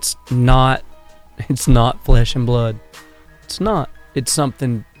to is it's not flesh and blood. It's not. It's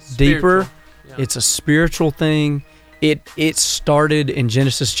something deeper. Yeah. It's a spiritual thing. It started in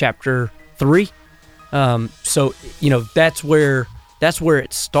Genesis chapter 3. So that's where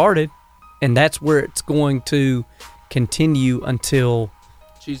it started, and that's where it's going to continue until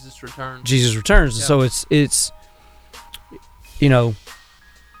Jesus returns. Yeah. So it's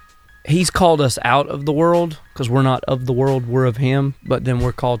he's called us out of the world because we're not of the world, we're of him, but then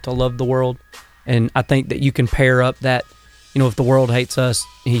we're called to love the world. And I think that you can pair up that, if the world hates us,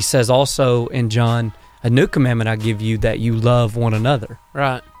 he says also in John, a new commandment I give you, that you love one another.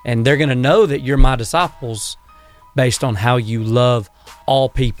 Right. And they're going to know that you're my disciples based on how you love all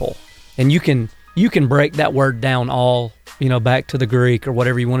people. And you can break that word down all, back to the Greek or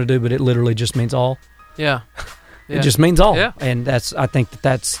whatever you want to do, but it literally just means all. Yeah. It just means all. Yeah. And I think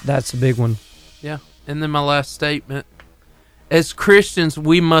that's a big one. Yeah. And then my last statement. As Christians,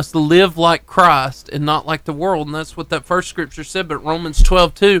 we must live like Christ and not like the world. And that's what that first scripture said. But Romans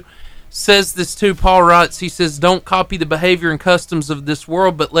 12:2 says this too. Paul writes, he says, don't copy the behavior and customs of this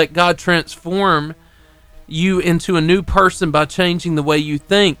world, but let God transform you into a new person by changing the way you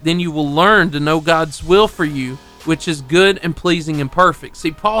think. Then you will learn to know God's will for you, which is good and pleasing and perfect.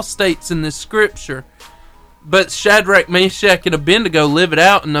 See, Paul states in this scripture, but Shadrach, Meshach, and Abednego live it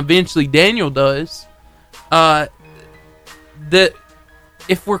out, and eventually Daniel does, that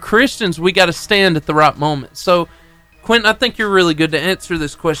if we're Christians, we got to stand at the right moment. So, Quentin, I think you're really good to answer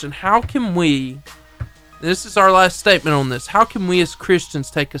this question. How can we, this is our last statement on this, how can we as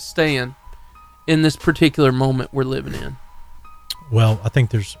Christians take a stand in this particular moment we're living in? Well, I think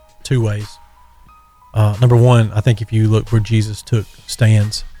there's two ways. Number one, I think if you look where Jesus took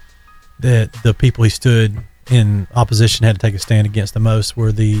stands, that the people he stood in opposition had to take a stand against the most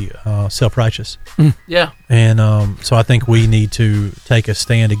were the self-righteous. Yeah. And so I think we need to take a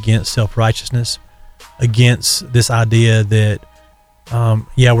stand against self-righteousness, against this idea that,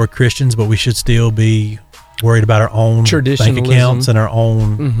 we're Christians, but we should still be worried about our own bank accounts and our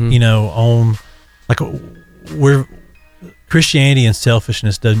own, Christianity and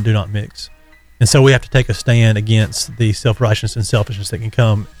selfishness do not mix. And so we have to take a stand against the self-righteousness and selfishness that can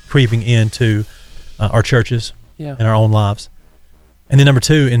come creeping into our churches and our own lives. And then number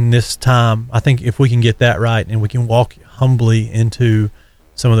two, in this time, I think if we can get that right and we can walk humbly into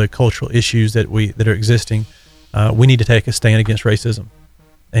some of the cultural issues that are existing, we need to take a stand against racism.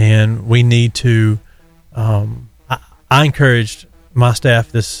 And we need to, I encouraged my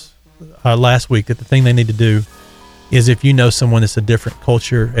staff this last week that the thing they need to do is if you know someone that's a different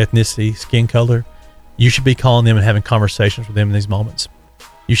culture, ethnicity, skin color, you should be calling them and having conversations with them in these moments.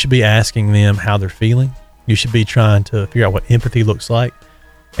 You should be asking them how they're feeling. You should be trying to figure out what empathy looks like.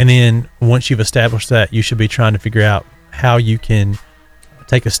 And then once you've established that, you should be trying to figure out how you can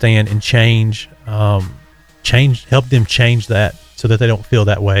take a stand and help them change that so that they don't feel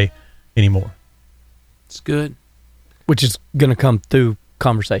that way anymore. It's good. Which is going to come through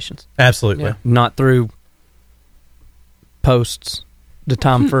conversations. Absolutely. Yeah. Not through posts. The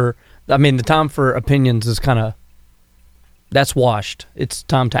time for opinions is kind of, that's washed. It's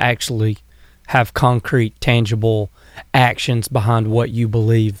time to actually have concrete, tangible actions behind what you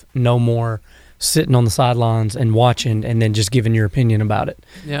believe. No more sitting on the sidelines and watching and then just giving your opinion about it.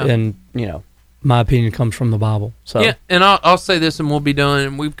 Yeah. And, my opinion comes from the Bible. So yeah, and I'll say this and we'll be done,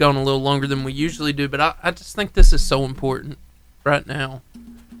 and we've gone a little longer than we usually do, but I just think this is so important right now.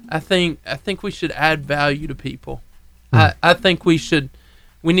 I think we should add value to people. I think we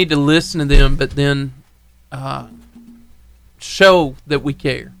need to listen to them, but then show that we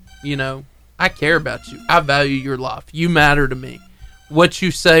care. I care about you. I value your life. You matter to me. What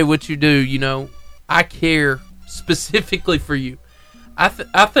you say, what you do, I care specifically for you. I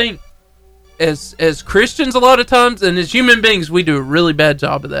think as Christians a lot of times, and as human beings, we do a really bad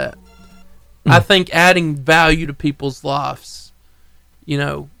job of that. I think adding value to people's lives,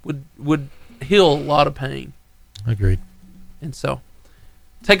 would heal a lot of pain. Agreed. And so,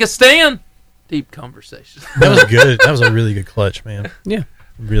 take a stand. Deep conversation. That was good. That was a really good clutch, man. Yeah.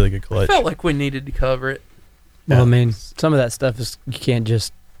 Really good clutch. I felt like we needed to cover it. Well, some of that stuff is, you can't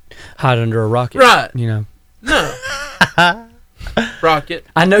just hide under a rocket. Right. No. Rocket.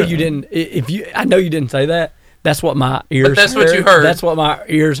 I know you didn't. I know you didn't say that. That's what my ears. But that's what you heard. That's what my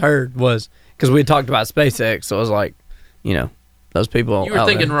ears heard was because we had talked about SpaceX. So I was like, those people. You were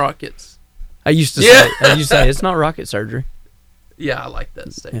thinking rockets. I used to say it's not rocket surgery. Yeah, I like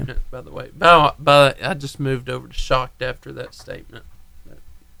that statement. By the way, but I just moved over to shocked after that statement.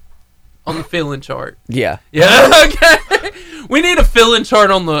 On the fill-in chart. Yeah. Okay. We need a fill-in chart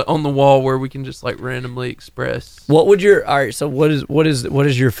on the wall where we can just like randomly express. What would so what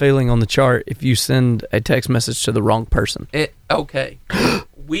is your feeling on the chart if you send a text message to the wrong person? Okay.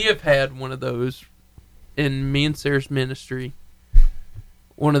 We have had one of those in me and Sarah's ministry.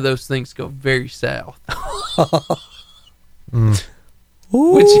 One of those things go very south.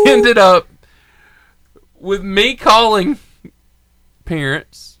 Which ended up with me calling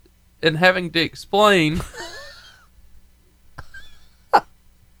parents and having to explain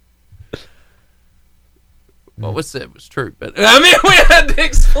what was said was true, but I mean we had to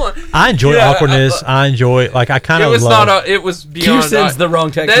explain. I enjoy awkwardness. I enjoy I kind of love. It was beyond. Q sends the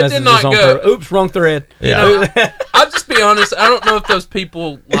wrong text message. That did not go. Oops, wrong thread. Yeah. I'll just be honest. I don't know if those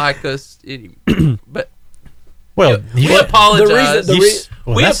people like us, but. Well, we apologize.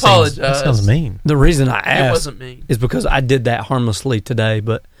 We apologize. That sounds mean. The reason I asked it wasn't mean. Is because I did that harmlessly today,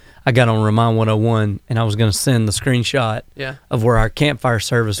 but I got on Remind 101 and I was going to send the screenshot of where our campfire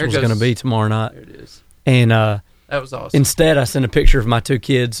service was going to be tomorrow night. There it is. And that was awesome. Instead, I sent a picture of my 2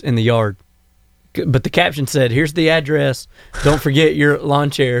 kids in the yard. But the caption said, "Here's the address. Don't forget your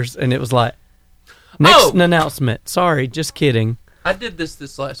lawn chairs." And it was like, next announcement. Sorry, just kidding. I did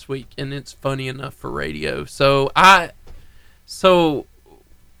this last week, and it's funny enough for radio. So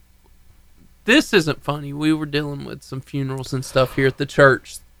this isn't funny. We were dealing with some funerals and stuff here at the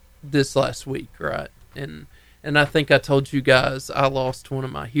church this last week, right? And I think I told you guys I lost one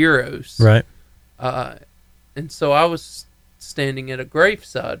of my heroes, right? And so I was standing at a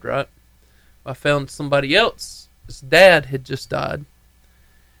graveside, right? I found somebody else. His dad had just died,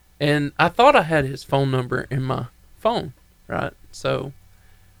 and I thought I had his phone number in my phone, right? So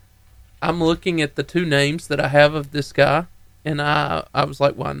I'm looking at the 2 names that I have of this guy, and I was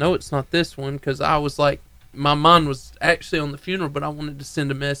like, well, I know it's not this one, because I was like, my mind was actually on the funeral, but I wanted to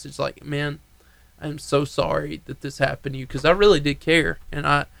send a message like, man, I'm so sorry that this happened to you, because I really did care, and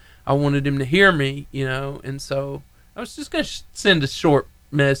I wanted him to hear me, and so I was just going to send a short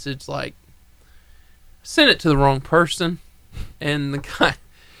message, like, sent it to the wrong person, and the guy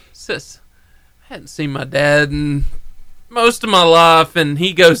says, I hadn't seen my dad in most of my life, and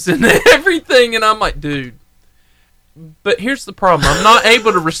he goes into everything, and I'm like, dude, but here's the problem. I'm not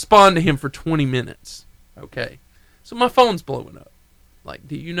able to respond to him for 20 minutes. Okay. So my phone's blowing up. Like,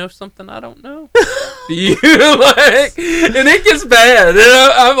 do you know something I don't know? Do you, and it gets bad. And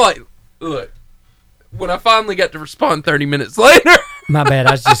I'm like, look, when I finally got to respond 30 minutes later. My bad,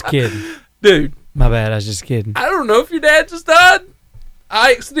 I was just kidding. Dude. My bad, I was just kidding. I don't know if your dad just died.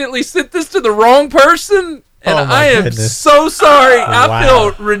 I accidentally sent this to the wrong person. And I am so sorry. I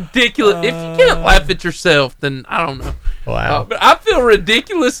feel ridiculous. If you can't laugh at yourself, then I don't know. Wow. But I feel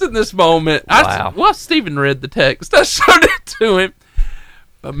ridiculous in this moment. Wow. Stephen read the text. I showed it to him.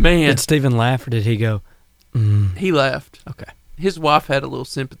 But man. Did Stephen laugh or did he go, He laughed. Okay. His wife had a little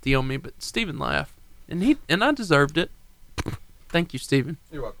sympathy on me, but Stephen laughed. And I deserved it. Thank you, Stephen.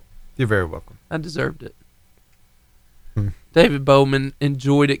 You're welcome. You're very welcome. I deserved it. David Bowman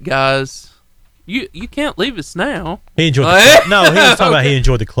enjoyed it, guys. You can't leave us now. He enjoyed the No, he was talking about he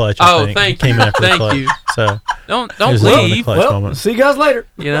enjoyed the clutch. I think. Thank Came you. after Thank the clutch. you. So don't leave. Well, see you guys later.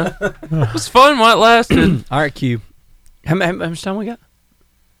 It was fun while it lasted. All right, Q. How much time we got?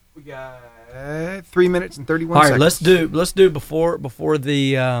 We got 3 minutes and 31 All right, seconds. let's do before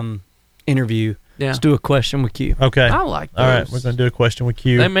the interview. Yeah. Let's do a question with Q. Okay. I like those. All right, we're going to do a question with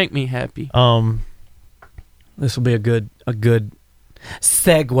Q. They make me happy. This will be a good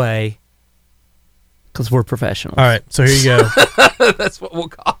segue because we're professionals. All right, so here you go. That's what we'll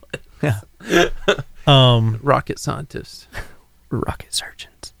call it. Yeah. Rocket scientists. Rocket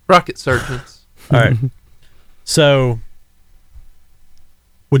surgeons. Rocket surgeons. All right. So,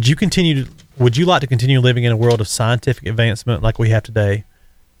 would you like to continue living in a world of scientific advancement like we have today,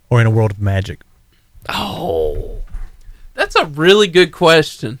 or in a world of magic? Oh, that's a really good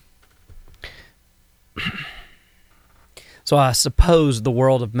question. So I suppose the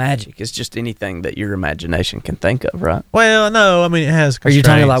world of magic is just anything that your imagination can think of, right? Well, no. I mean, it has constraints. Are you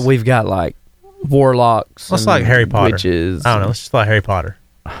talking like we've got like warlocks? Well, it's like Harry Potter. Witches. I don't know. It's just like Harry Potter.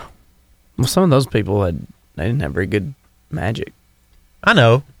 Well, some of those people they didn't have very good magic. I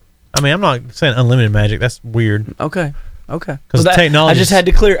know. I mean, I'm not saying unlimited magic. That's weird. Okay. Because technology. I just had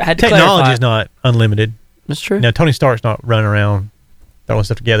to clarify. Technology is not unlimited. That's true. Now, Tony Stark's not running around throwing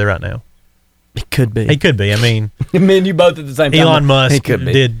stuff together right now. He could be. He could be. I mean, me and you both at the same time. Elon Musk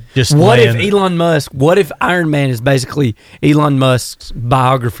did just. What if Elon Musk? What if Iron Man is basically Elon Musk's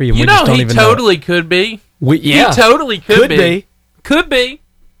biography, and we just don't even know? He totally could be. He totally could be. Could be.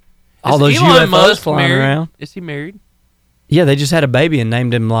 All those Elon UFOs Musk flying married? around. Is he married? Yeah, they just had a baby and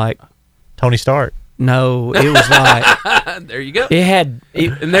named him like Tony Stark. No, it was like there you go. It had,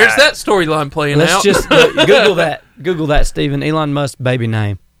 and there's that storyline playing let's out. Just Google that. Google that, Stephen. Elon Musk baby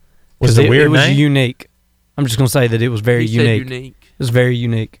name. Was it weird? It was name? unique. I'm just gonna say that it was very You said unique. unique. It was very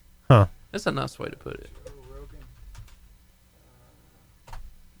unique. Huh. That's a nice way to put it.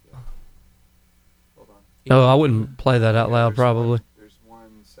 No, I wouldn't play that out loud. Probably. There's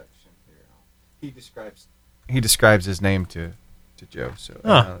one section here. He describes his name to Joe. So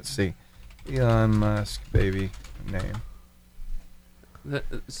let's see. Elon Musk baby name.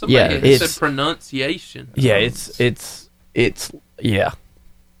 Somebody said pronunciation. Yeah, it's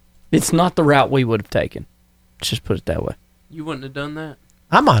It's not the route we would have taken. Let's just put it that way. You wouldn't have done that?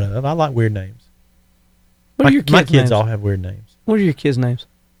 I might have. I like weird names. What are your kids' My kids names? all have weird names. What are your kids' names?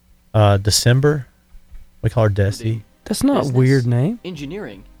 December. We call her Desi. That's not a weird name.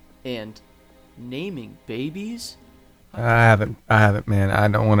 Engineering and naming babies. I haven't, man. I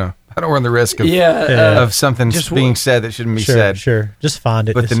don't want to run the risk of of something just being said that shouldn't be said. Sure, just find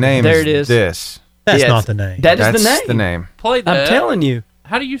it. But the name There is it is. this. That's not the name. That's the name. Play that. I'm telling you.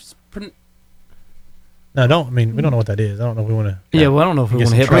 How do you? No, don't. I mean, we don't know what that is. I don't know if we want to. Yeah, well, I don't know if we want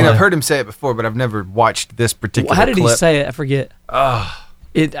to hit. I mean, I've heard him say it before, but I've never watched this particular. How did clip. he say it? I forget.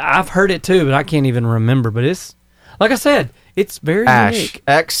 I've heard it too, but I can't even remember. But it's like I said, it's very unique.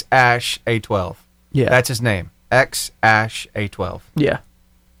 X Ash A12. Yeah, that's his name. X Ash A12. Yeah,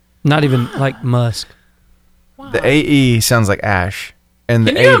 not even like Musk. Wow. The AE sounds like Ash, and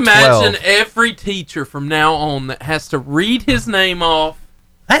the Can you A12. imagine every teacher from now on that has to read his name off?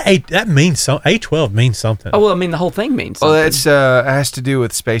 That means something. A12 means something. Oh well, I mean the whole thing means something. Well, it's it has to do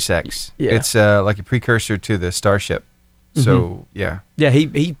with SpaceX. Yeah. It's like a precursor to the Starship. So yeah. Yeah,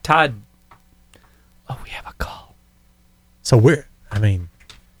 he tied. Oh, we have a call. So weird. I mean,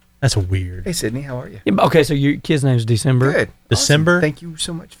 that's weird. Hey Sydney, how are you? Yeah, okay, so your kid's name's December. Good. December. Awesome. Thank you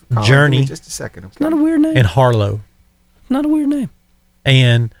so much for calling. Journey. Give me just a second. Okay? It's not a weird name. And Harlow. Not a weird name.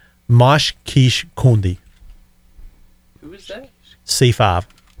 And Mosh Kish Kundi. Who is that? C5.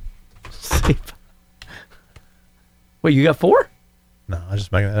 Wait, you got 4? No, I was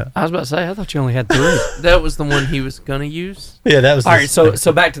just making that up. I was about to say, I thought you only had 3. That was the one he was gonna use. Yeah, that was. All right,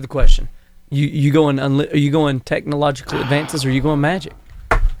 so back to the question. You going are you going technological advances or are you going magic?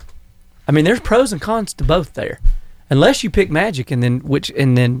 I mean, there's pros and cons to both there. Unless you pick magic, and then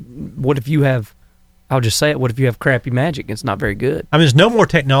what if you have? I'll just say it. What if you have crappy magic? It's not very good. I mean, there's no more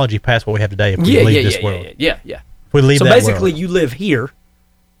technology past what we have today if we leave this world. Yeah. If we leave so that basically, world. you live here.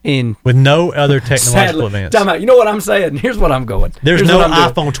 With no other technological advance. Time out. You know what I'm saying? Here's what I'm going. There's no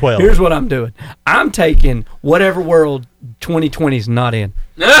iPhone 12. Here's what I'm doing. I'm taking whatever world 2020 is not in.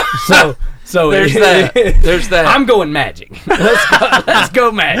 So there's that. There's that. I'm going magic. Let's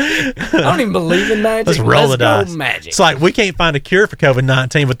go magic. I don't even believe in magic. Let's roll the dice. Go magic. It's like we can't find a cure for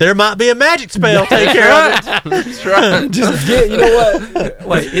COVID-19, but there might be a magic spell. Take care of it. That's right. Just you know what?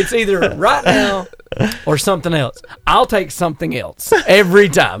 Wait, it's either right now or something else. I'll take something else every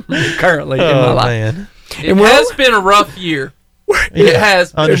time currently in my life. Man. It has been a rough year. It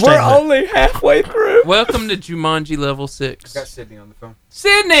has. We're only halfway through. Welcome to Jumanji Level 6. Got Sydney on the phone.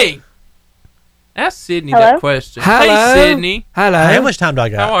 Sydney! Ask Sydney Hello? that question. Hello? Hey, Sydney. Hello. How much time do I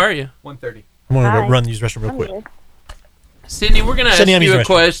got? How are you? 1:30. I'm going to Hi. go run use the restroom real I'm quick. good. Sydney, we're going to ask Sydney, I'm you a using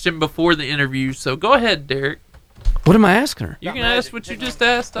question before the interview, so go ahead, Derek. What am I asking her? You can ask what you just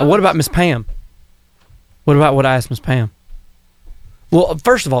asked. What about Miss Pam? What about what I asked Miss Pam? Well,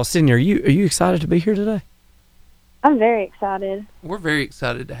 first of all, Sydney, are you excited to be here today? I'm very excited. We're very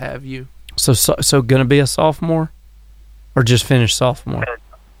excited to have you. So gonna be a sophomore, or just finished sophomore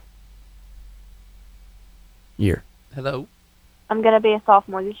year? Hello? I'm going to be a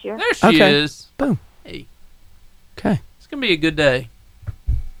sophomore this year. There she Okay. is. Boom. Hey, Okay. it's going to be a good day.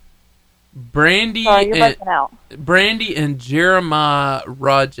 Brandy Sorry, you're buzzing out. Brandy and Jeremiah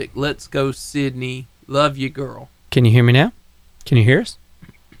Rogic. Let's go, Sydney. Love you, girl. Can you hear me now? Can you hear us?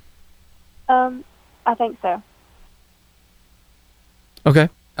 I think so. Okay.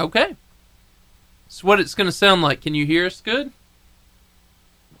 Okay. It's what it's going to sound like. Can you hear us good?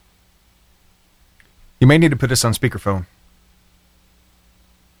 You may need to put us on speakerphone.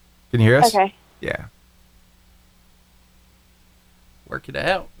 Can you hear us? Okay. Yeah. Work it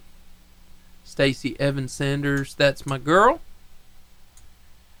out. Stacy Evans Sanders, that's my girl.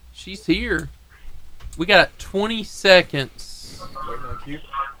 She's here. We got 20 seconds. Waiting on cue.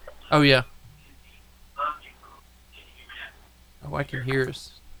 Oh, yeah. Oh, I can hear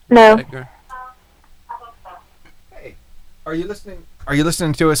us. No. Hey, are you listening? Are you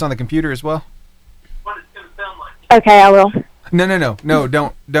listening to us on the computer as well? Okay, I will. No,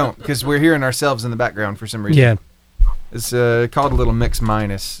 don't, because we're hearing ourselves in the background for some reason. Yeah. It's called a little mix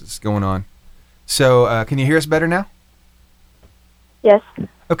minus. It's going on. So, can you hear us better now? Yes.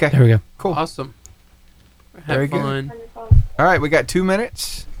 Okay. There we go. Cool. Awesome. Very Have fun. good. All right, we got 2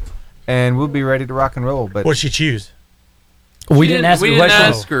 minutes, and we'll be ready to rock and roll. But what did she choose? We didn't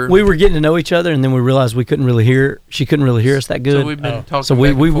ask her. We were getting to know each other, and then we realized we couldn't really hear. She couldn't really hear us that good. So we've been talking So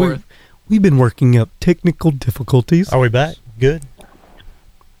back and forth. we've been working up technical difficulties. Are we back? Good.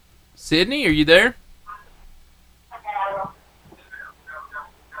 Sydney, are you there?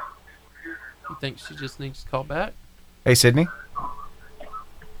 You think she just needs to call back? Hey, Sydney.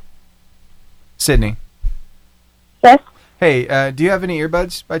 Sydney. Yes. Hey, do you have any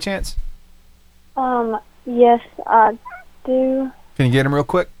earbuds by chance? Yes, I do. Can you get them real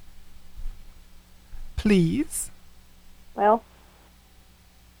quick? Please. Well,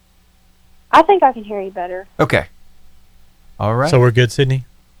 I think I can hear you better. Okay. All right. So we're good, Sydney?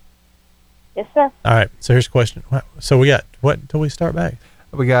 Yes, sir. All right. So here's a question. So we got, what, until we start back?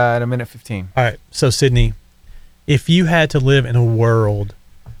 We got 1:15. All right. So, Sydney, if you had to live in a world,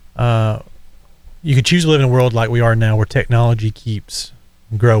 you could choose to live in a world like we are now where technology keeps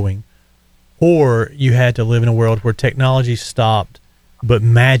growing, or you had to live in a world where technology stopped but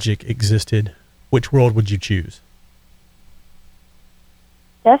magic existed, which world would you choose?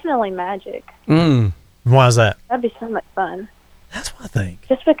 Definitely magic. Why is that? That'd be so much fun. That's what I think.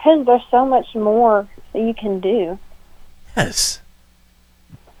 Just because there's so much more that you can do. Yes.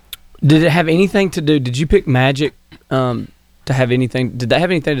 Did it have anything to do? Did you pick magic to have anything? Did that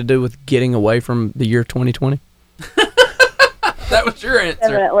have anything to do with getting away from the year 2020? That was your answer.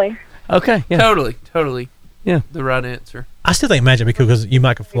 Definitely. Okay. Yeah. Totally. Yeah. The right answer. I still think magic because you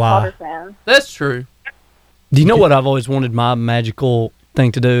might could fly. That's true. Do you know what I've always wanted my magical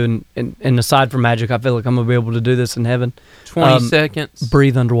thing to do? And aside from magic, I feel like I'm going to be able to do this in heaven. 20 seconds.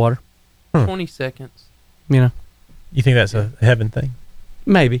 Breathe underwater. 20 seconds. You know? You think that's a heaven thing?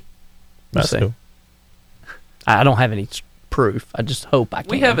 Maybe. That's cool. I don't have any proof. I just hope I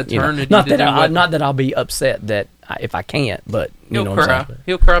can. We have eternity. Not that I'll be upset that if I can't, but you know what I'm saying.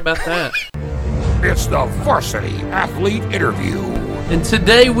 He'll cry about that. It's the Varsity Athlete Interview. And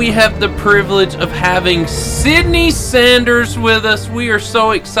today we have the privilege of having Sydney Sanders with us. We are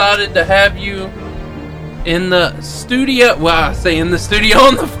so excited to have you in the studio. Well, I say in the studio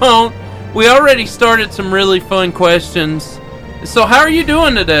on the phone. We already started some really fun questions. So how are you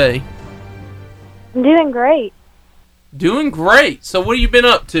doing today? I'm doing great. Doing great. So what have you been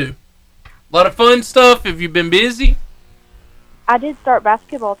up to? A lot of fun stuff? Have you been busy? I did start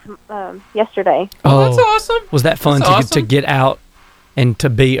basketball yesterday. Oh, that's awesome. Was that fun to get out and to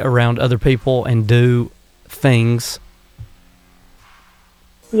be around other people and do things?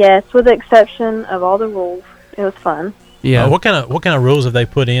 Yes, with the exception of all the rules. It was fun. Yeah. What kind of rules have they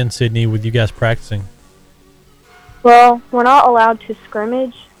put in, Sydney, with you guys practicing? Well, we're not allowed to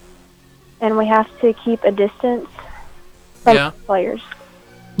scrimmage, and we have to keep a distance from players.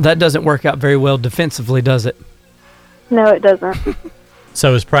 That doesn't work out very well defensively, does it? No, it doesn't.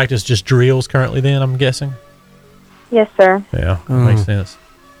 So is practice just drills currently then, I'm guessing? Yes, sir. Yeah, makes sense.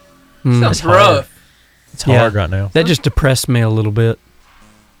 Sounds rough. It's hard right now. That just depressed me a little bit.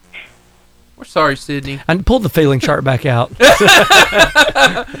 We're sorry, Sydney. And pull the feeling chart back out.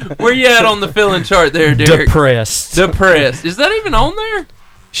 Where you at on the feeling chart there, Derek? Depressed. Is that even on there?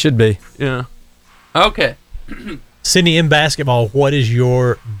 Should be. Yeah. Okay. Sydney, in basketball, what is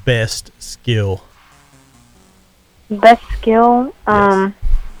your best skill? Best skill? I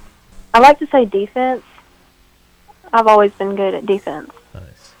like to say defense. I've always been good at defense.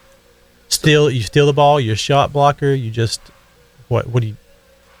 Nice. You steal the ball, you're a shot blocker, you just what do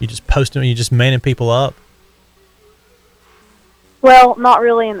you just post them, you just manning people up? Well, not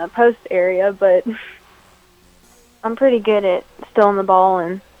really in the post area, but I'm pretty good at stealing the ball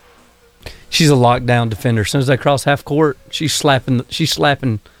and she's a lockdown defender. As soon as they cross half court, she's slapping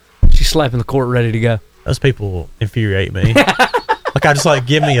the court ready to go. Those people infuriate me. Like I just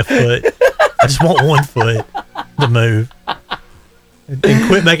give me a foot. I just want 1 foot to move. And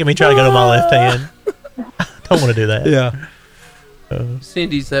quit making me try to go to my left hand. I don't want to do that. Yeah.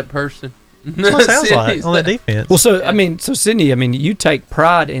 Cindy's that person. That's what it sounds like on that defense. Well, so Sydney, you take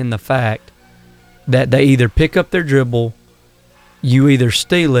pride in the fact that they either pick up their dribble, you either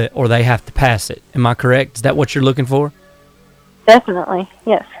steal it, or they have to pass it. Am I correct? Is that what you're looking for? Definitely,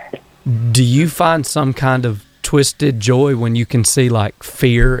 yes. Do you find some kind of twisted joy when you can see like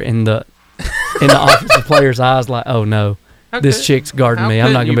fear in the offensive player's eyes? Like, oh no, this chick's guarding me.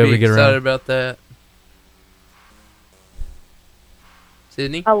 I'm not gonna be able to get around. Excited about that,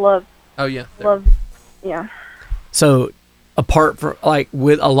 Sydney? I love. Oh yeah. Yeah. So, apart from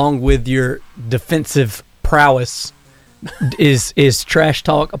along with your defensive prowess, is trash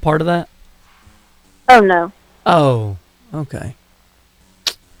talk a part of that? Oh no. Oh, okay.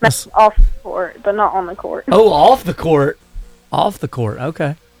 That's off the court, but not on the court. Oh, off the court. Off the court.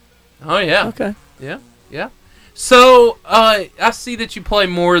 Okay. Oh yeah. Okay. Yeah. So I see that you play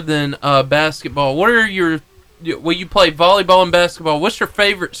more than basketball. What are you play volleyball and basketball. What's your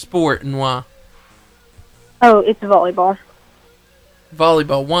favorite sport and why? Oh, it's volleyball.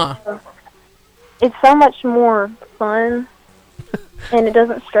 Volleyball, why? It's so much more fun, and it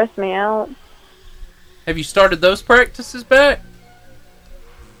doesn't stress me out. Have you started those practices back?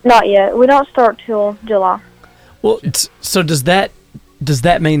 Not yet. We don't start till July. Well, so does that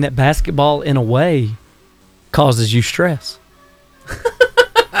mean that basketball, in a way, causes you stress?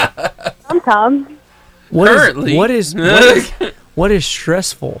 Sometimes. What is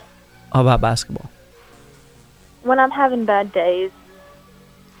stressful about basketball? When I'm having bad days,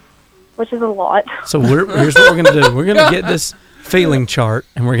 which is a lot. So here's what we're going to do. We're going to get this feeling chart,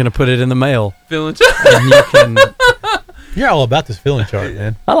 and we're going to put it in the mail. Feeling chart? And you're all about this feeling chart,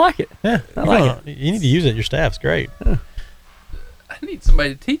 man. I like it. Yeah. I like it. You need to use it. Your staff's great. I need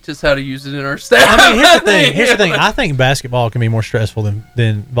somebody to teach us how to use it in our staff. I mean, here's the thing. I think basketball can be more stressful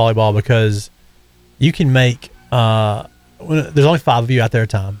than volleyball because you can make there's only 5 of you out there at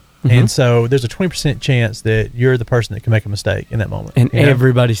a time. Mm-hmm. And so there's a 20% chance that you're the person that can make a mistake in that moment. And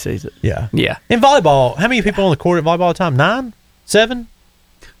everybody sees it. Yeah. Yeah. In volleyball, how many people on the court at volleyball at a time? 9? 7?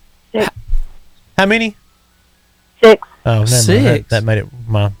 6. How many? 6. Oh, never 6. mind. That made it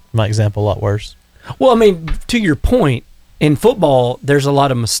my example a lot worse. Well, I mean, to your point, in football, there's a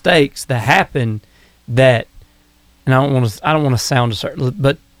lot of mistakes that happen that, and I don't want to sound a certain,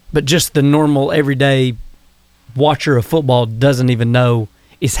 but just the normal everyday watcher of football doesn't even know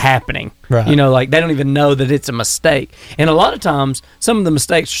is happening. Right. You know, like they don't even know that it's a mistake. And a lot of times, some of the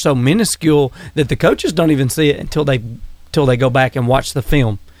mistakes are so minuscule that the coaches don't even see it until they go back and watch the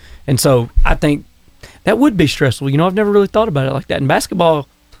film. And so I think that would be stressful. You know, I've never really thought about it like that. In basketball,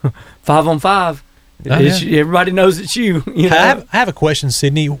 5-on-5, everybody knows it's you. You know? I have a question,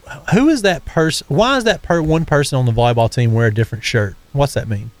 Sydney. Who is that person? Why is that one person on the volleyball team wear a different shirt? What's that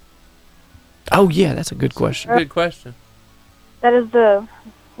mean? Oh, yeah, that's a good question. Good question. That is the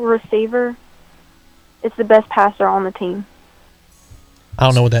receiver. It's the best passer on the team. I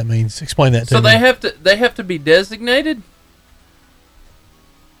don't know what that means. Explain that to me. So they have to be designated?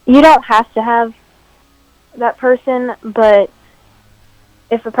 You don't have to have that person, but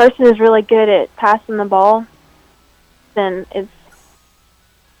if a person is really good at passing the ball, then it's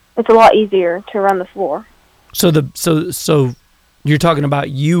a lot easier to run the floor. So you're talking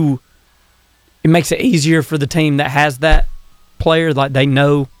about you. It makes it easier for the team that has that player, like they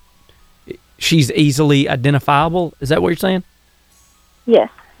know she's easily identifiable. Is that what you're saying? Yes.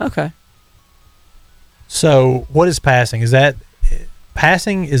 Okay. So what is passing? Is that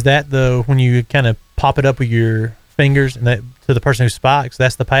the when you kind of pop it up with your fingers and that to the person who spikes?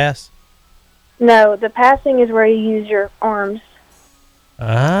 That's the pass? No, the passing is where you use your arms.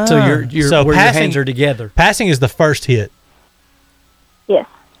 Ah. So where your hands are together. Passing is the first hit. Yes.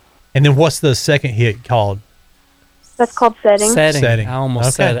 And then what's the second hit called? That's called setting. Setting. I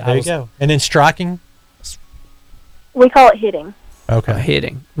almost said it. There you go. And then striking? We call it hitting. Okay.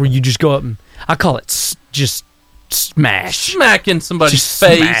 Hitting. Where you just go up and I call it just smash. Smacking somebody's just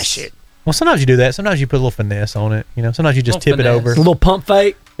face. Smash it. Well, sometimes you do that. Sometimes you put a little finesse on it. You know, sometimes you just tip it over. A little pump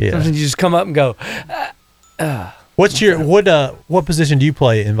fake. Yeah. Sometimes you just come up and go. What position do you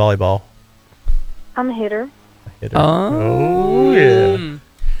play in volleyball? I'm a hitter. Oh yeah.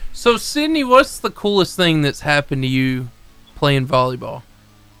 So, Sydney, what's the coolest thing that's happened to you playing volleyball?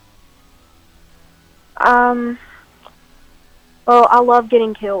 Well, I love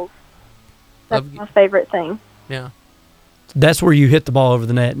getting kills. That's my favorite thing. Yeah. That's where you hit the ball over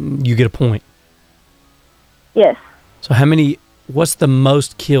the net and you get a point. Yes. So what's the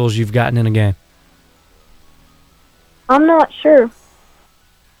most kills you've gotten in a game? I'm not sure.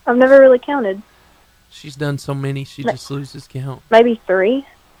 I've never really counted. She's done so many, she just loses count. Maybe 3,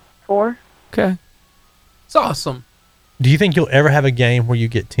 4. Okay. It's awesome. Do you think you'll ever have a game where you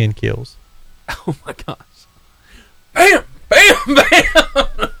get 10 kills? Oh my gosh. Bam! Bam! Bam!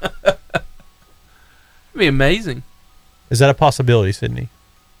 It'd be amazing. Is that a possibility, Sydney?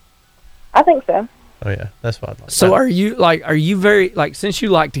 I think so. Oh yeah, that's what I thought. So are you very like, since you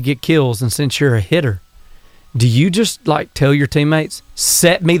like to get kills and since you're a hitter, do you just like tell your teammates,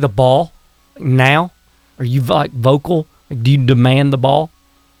 set me the ball now? Are you like vocal? Like, do you demand the ball?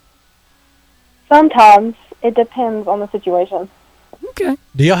 Sometimes it depends on the situation. Okay.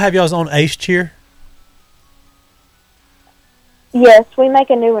 Do y'all have y'all's own ace cheer? Yes, we make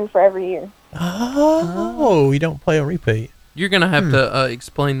a new one for every year. Oh, you don't play a repeat. You're gonna have to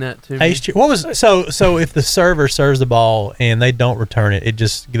explain that to me. Ace cheer. What was so if the server serves the ball and they don't return it,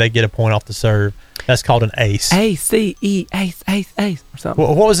 they get a point off the serve. That's called an ace. ACE, ace, or something.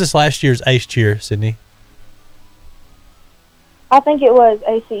 What was this last year's ace cheer, Sydney? I think it was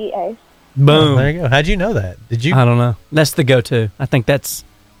ACE. Boom. Oh, there you go. How'd you know that? Did you? I don't know. That's the go-to. I think that's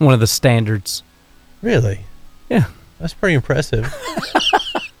one of the standards. Really? Yeah. That's pretty impressive.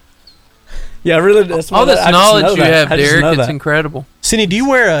 Yeah, really. That's all this knowledge you have, Derek. It's incredible. Sydney, do you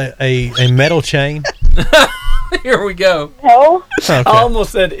wear a metal chain? Here we go. No. Okay. I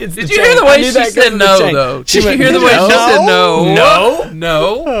almost said it's. Did you hear the way she said no, though? Did you hear the way she said no?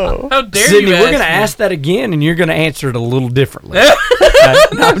 No. How dare you? Sydney, we're going to ask that again, and you're going to answer it a little differently. No,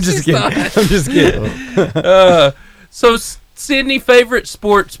 I'm just kidding. I'm just kidding. So, Sydney, favorite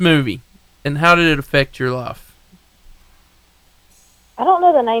sports movie, and how did it affect your life? I don't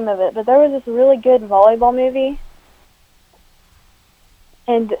know the name of it, but there was this really good volleyball movie.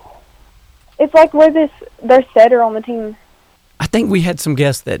 And it's like where their setter on the team. I think we had some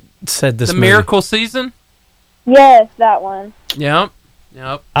guests that said this. The movie. Miracle Season? Yes, that one. Yep.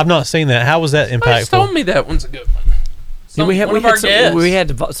 I've not seen that. How was that impactful? Somebody told me that one's a good one. Yeah, we had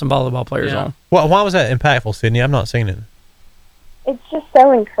some volleyball players on. Well, why was that impactful, Sydney? I've not seen it. It's just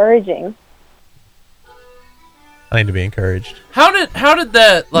so encouraging. I need to be encouraged. How did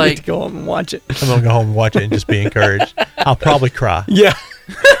that like? You need to go home and watch it. I'm gonna go home and watch it and just be encouraged. I'll probably cry. Yeah.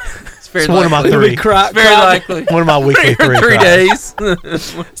 It's one of my three. Very likely. One of my weekly 3 days.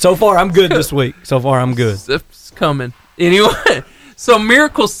 So far, I'm good this week. So far, I'm good. It's coming. Anyway, so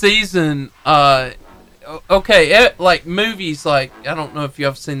Miracle Season. Okay, like movies. Like I don't know if y'all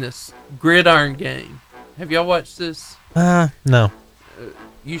have seen this Gridiron Game. Have y'all watched this? No.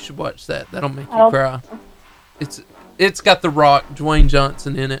 You should watch that. That'll make you cry. It's got The Rock, Dwayne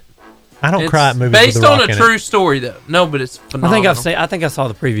Johnson in it. I don't cry at movies based with The Rock on a in true it. story, though. No, but it's phenomenal. I think I saw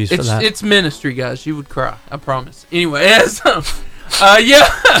the previews for that. It's ministry, guys. You would cry. I promise. Anyway,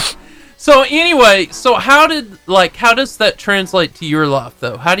 yeah. So anyway, how does that translate to your life,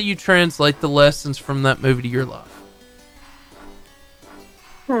 though? How do you translate the lessons from that movie to your life?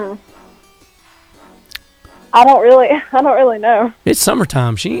 I don't really know. It's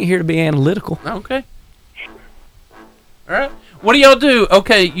summertime. She ain't here to be analytical. Okay. All right. What do y'all do?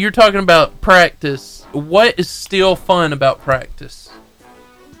 Okay, you're talking about practice. What is still fun about practice?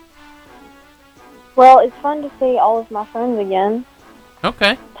 Well, it's fun to see all of my friends again.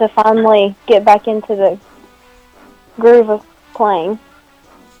 Okay. To finally get back into the groove of playing.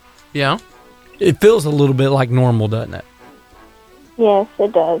 Yeah. It feels a little bit like normal, doesn't it? Yes,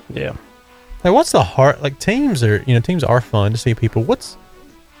 it does. Yeah. Like, what's the hard? Like, teams are fun to see people.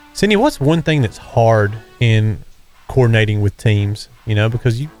 Sydney, what's one thing that's hard in coordinating with teams?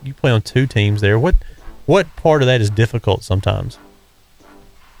 Because you play on 2 teams there. What part of that is difficult sometimes?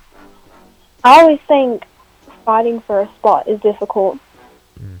 I always think fighting for a spot is difficult.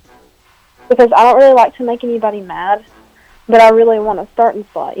 Because I don't really like to make anybody mad, but I really want a starting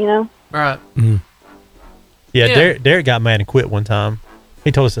spot, Right. Mm-hmm. Yeah, Derek got mad and quit one time.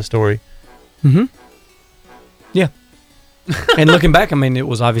 He told us that story. Mm-hmm. Yeah. And looking back, it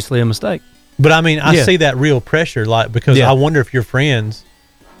was obviously a mistake. But I see that real pressure, because I wonder if your friends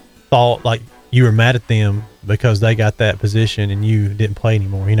thought like you were mad at them because they got that position and you didn't play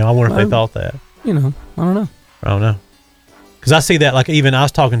anymore. I wonder if they thought that. I don't know. Because I see that, like, even I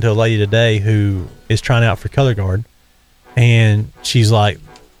was talking to a lady today who is trying out for color guard, and she's like,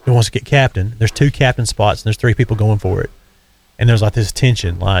 who wants to get captain. There's 2 captain spots and there's 3 people going for it. And there's like this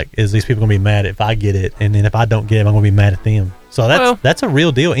tension, like, is these people going to be mad if I get it? And then if I don't get it, I'm going to be mad at them. So that's a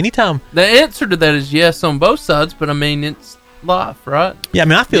real deal. Anytime. The answer to that is yes on both sides, but it's life, right? Yeah,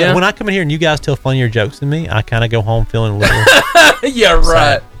 I feel like when I come in here and you guys tell funnier jokes than me, I kind of go home feeling a little Yeah, right.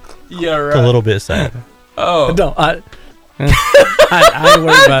 sad. Yeah, right. A little bit sad. Oh. No, I ain't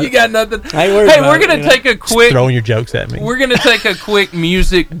worried about it. You got nothing. I ain't worried about we're going to take a quick... Just throwing your jokes at me. We're going to take a quick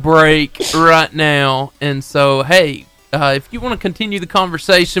music break right now. And so, hey, if you want to continue the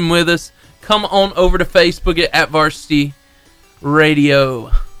conversation with us, come on over to Facebook at Varsity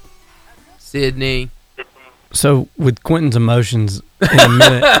Radio. Sydney. So with Quentin's emotions in a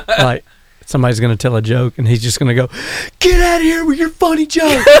minute, like somebody's going to tell a joke, and he's just going to go, "Get out of here with your funny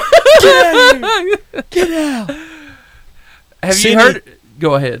joke! Get out of here! Get out!" Have you heard?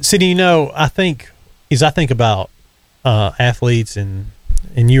 Go ahead, Sydney. I think about athletes, and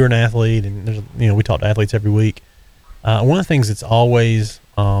you're an athlete, and there's, we talk to athletes every week. One of the things that's always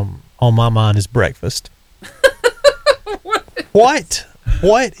on my mind is breakfast. What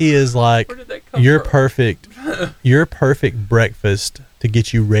is like your perfect breakfast to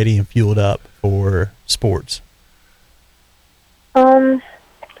get you ready and fueled up for sports? Well,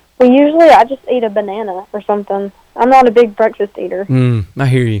 usually I just eat a banana or something. I'm not a big breakfast eater. I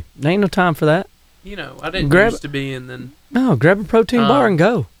hear you. There ain't no time for that. I didn't used to be, and then no, grab a protein bar and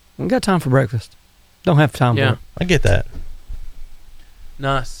go. We got time for breakfast. Don't have time for it. I get that.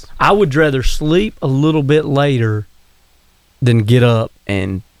 Nice. I would rather sleep a little bit later than get up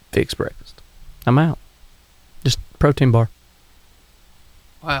and fix breakfast. I'm out. Just protein bar.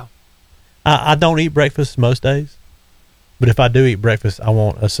 Wow. I don't eat breakfast most days, but if I do eat breakfast, I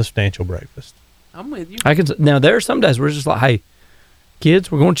want a substantial breakfast. I'm with you. Now there are some days where it's just like, hey,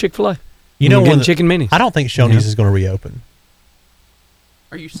 kids, we're going to Chick-fil-A. We're getting chicken minis. I don't think Shoney's is going to reopen.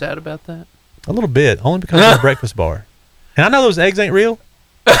 Are you sad about that? A little bit, only because of the breakfast bar. And I know those eggs ain't real,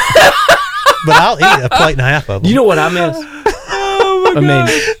 but I'll eat a plate and a half of them. You know what I miss? I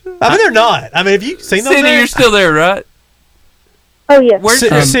mean, they're not. I mean, have you seen those? Sydney, you're still there, right? Oh,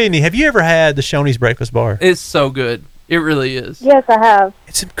 yes. Sydney, have you ever had the Shoney's breakfast bar? It's so good. It really is. Yes, I have.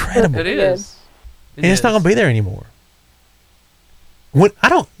 It's incredible. It is. And it's not going to be there anymore. You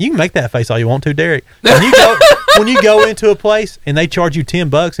can make that face all you want to, Derek. When you go into a place and they charge you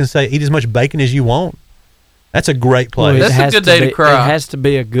 $10 and say eat as much bacon as you want, that's a great place. That's a good day to cry. It has to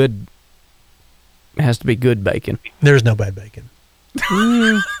be good bacon. There's no bad bacon.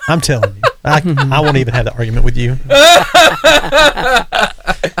 I'm telling you. I won't even have the argument with you.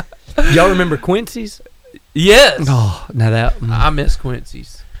 Y'all remember Quincy's? Yes. Oh, now that I miss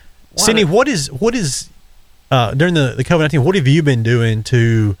Quincy's. Sydney, what is during the COVID-19? What have you been doing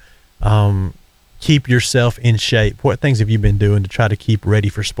to keep yourself in shape? What things have you been doing to try to keep ready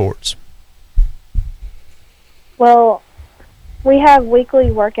for sports? Well, we have weekly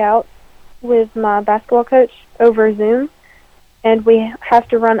workouts with my basketball coach over Zoom, and we have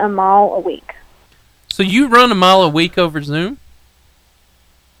to run a mile a week. So you run a mile a week over Zoom?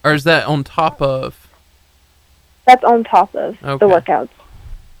 Or is that on top of? That's on top of the workouts.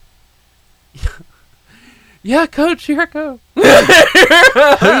 Yeah, coach, here I go.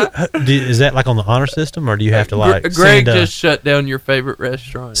 Is that like on the honor system, or do you have to like Greg just shut down your favorite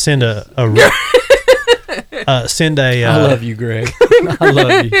restaurant. Send a I love you, Greg. I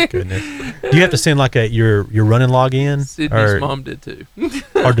love you. Goodness. Do you have to send like your running log in? Sydney's mom did too.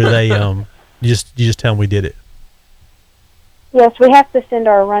 Or do they you just tell them we did it? Yes, we have to send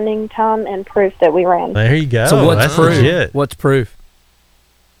our running time and proof that we ran. There you go. So what's That's proof? legit. What's proof?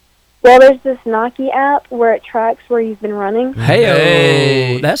 Well, there's this Nike app where it tracks where you've been running.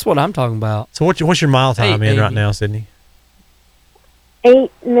 Hey, that's what I'm talking about. So what's your mile time right now, Sydney?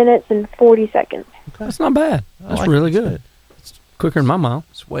 8 minutes and 40 seconds. Okay. That's not bad. That's really good. It's quicker than my mile.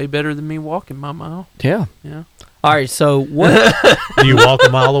 It's way better than me walking my mile. Yeah. Yeah. All right, so what? Do you walk a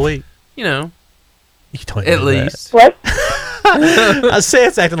mile a week? You know. You don't at least. What? I say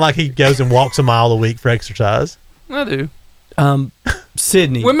it's acting like he goes and walks a mile a week for exercise. I do.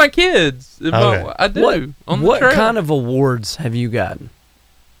 Sydney. With my kids. I do. What kind of awards have you gotten?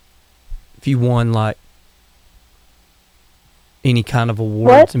 If you won, like, any kind of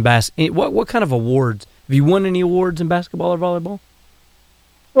awards in basketball? What kind of awards? Have you won any awards in basketball or volleyball?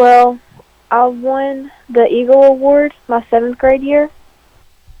 Well, I won the Eagle Award my 7th grade year.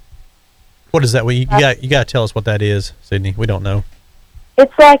 What is that? You got to tell us what that is, Sydney. We don't know.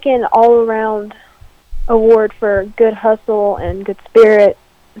 It's like an all-around award for good hustle and good spirit,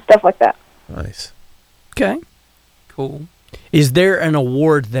 stuff like that. Nice. Okay. Cool. Is there an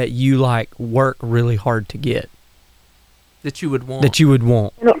award that you like work really hard to get? That you would want? That you would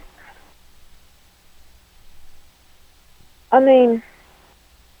want? I mean,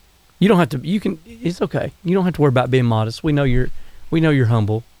 you don't have to. You can. It's okay. You don't have to worry about being modest. We know you're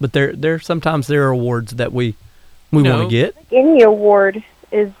humble, but there sometimes there are awards that we want to get. Any award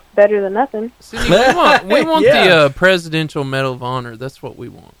is better than nothing. Sydney, we want the Presidential Medal of Honor. That's what we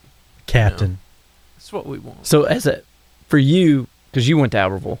want. Captain. That's what we want. So for you, because you went to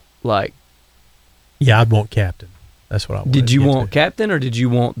Albertville, like. Yeah, I'd want captain. That's what I wanted. Did you want captain or did you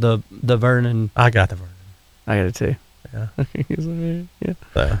want the Vernon? I got the Vernon. I got it too. Yeah. Yeah.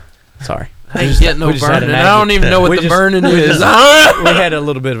 So. Sorry. I ain't getting no Vernon. I don't even know what the Vernon is. We had a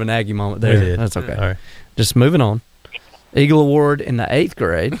little bit of an Aggie moment there. We did. That's okay. All right. Just moving on. Eagle Award in the 8th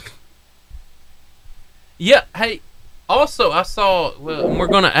grade. Yeah. Hey, also I saw. Well, and we're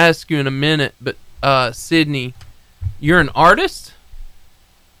going to ask you in a minute, but Sydney, you're an artist?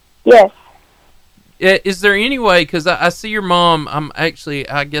 Yes. Is there any way? Because I see your mom. I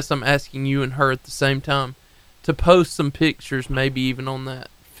guess I'm asking you and her at the same time to post some pictures, maybe even on that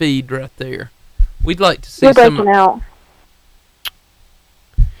feed right there. We'd like to see You're some. breaking out.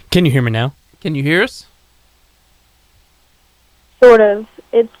 Can you hear me now? Can you hear us? Sort of.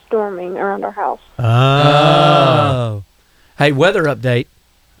 It's storming around our house. Oh. Hey, weather update.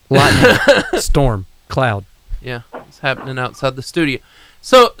 Lightning, storm, cloud. Yeah, it's happening outside the studio.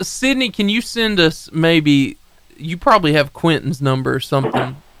 So, Sydney, can you send us maybe, you probably have Quentin's number or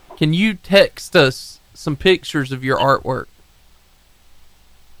something. Can you text us some pictures of your artwork?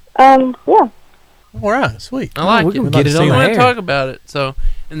 Yeah. All right, sweet. I like we it. can get it on I want air. to talk about it. So,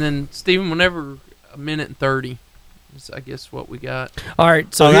 and then, Stephen, whenever a minute and 30 is, I guess, what we got. All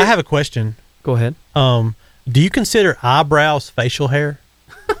right, so I have a question. Go ahead. Do you consider eyebrows facial hair?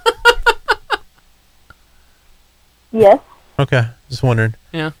 Yes. Okay, just wondering.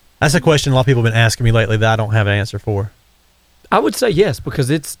 Yeah. That's a question a lot of people have been asking me lately that I don't have an answer for. I would say yes, because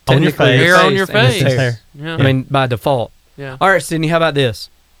it's On your technically face. Hair on your and it's face. hair. Yeah. I mean, by default. Yeah. All right, Sydney, how about this?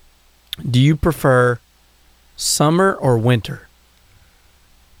 Do you prefer summer or winter?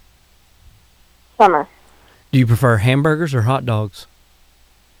 Summer. Do you prefer hamburgers or hot dogs?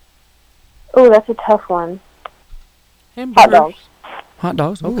 Oh, that's a tough one. Hamburgers. Hot dogs. Hot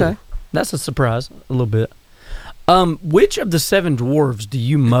dogs? Okay. That's a surprise, a little bit. Which of the 7 dwarves do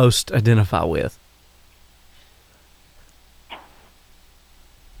you most identify with?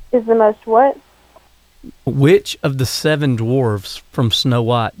 Is the most what? Which of the 7 dwarves from Snow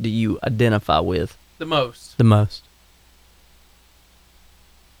White do you identify with The most. the most?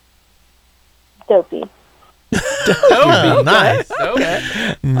 Dopey. Oh, nice.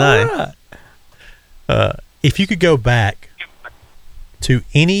 Okay. Nice. If you could go back to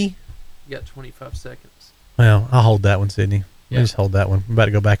any... You got 25 seconds. Well, I'll hold that one, Sydney. Yeah. Just hold that one. I'm about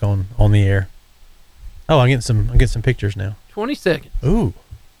to go back on the air. Oh, I'm getting some pictures now. 20 seconds. Ooh.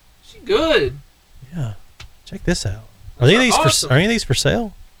 She good. Yeah. Check this out. Are any of these awesome. are any of these for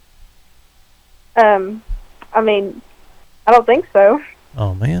sale? I mean, I don't think so.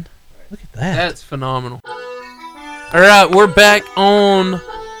 Oh man. Look at that. That's phenomenal. All right, we're back on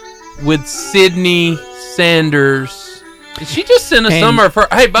with Sydney Sanders. And she just sent us And some of her.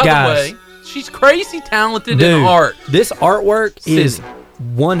 Hey, by guys, the way, she's crazy talented Dude, in art. This artwork is Sydney.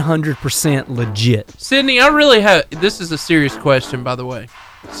 100% legit. Sydney, I really have. This is a serious question, by the way.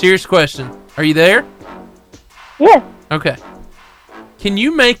 Serious question. Are you there? Yes. Okay. Can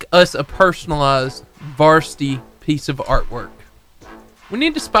you make us a personalized varsity piece of artwork? We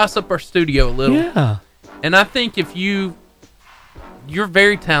need to spice up our studio a little. Yeah. And I think if you're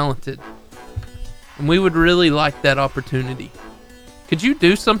very talented, and we would really like that opportunity. Could you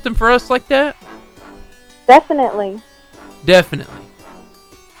do something for us like that? Definitely. Definitely.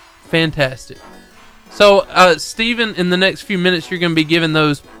 Fantastic. So, Steven, in the next few minutes, you're going to be getting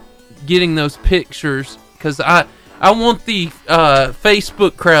those pictures, because I want the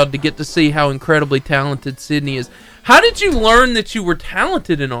Facebook crowd to get to see how incredibly talented Sydney is. How did you learn that you were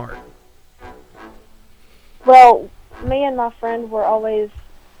talented in art? Well, me and my friend were always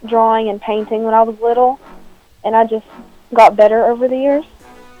drawing and painting when I was little, and I just got better over the years.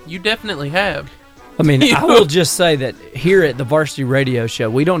 You definitely have. I mean, I will just say that here at the Varsity Radio Show,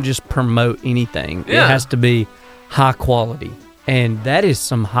 we don't just promote anything. Yeah. It has to be high quality. And that is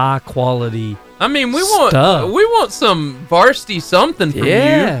some high quality I mean, we stuff. want some varsity something from you.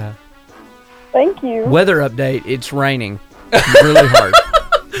 Yeah. Thank you. Weather update, it's raining really hard.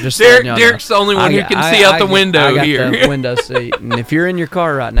 Just Derek's the only one who can see out the window I got here. the window seat. And if you're in your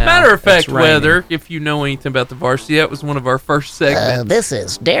car right now, Matter of it's fact, raining. weather, if you know anything about the varsity, that was one of our first segments. This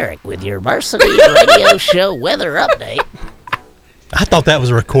is Derek with your Varsity Radio Show weather update. I thought that was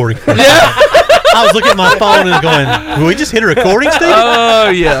a recording. Yeah. I was looking at my phone and going, "Did we just hit a recording, Steve?" Oh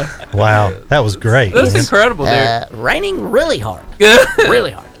yeah. Wow, that was great. That's incredible, Derek. Raining really hard.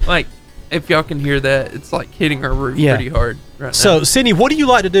 Really hard. Like, if y'all can hear that, it's like hitting our roof Yeah. pretty hard right now. So, Sydney, what do you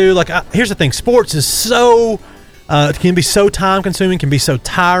like to do? Like, here's the thing: sports is so can be so time consuming, can be so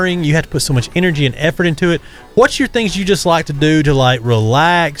tiring. You have to put so much energy and effort into it. What's your things you just like to do to like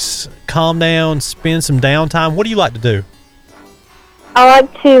relax, calm down, spend some downtime? What do you like to do? I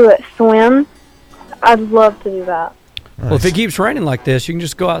like to swim. I'd love to do that. Well, if it keeps raining like this, you can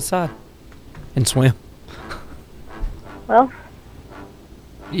just go outside and swim. Well,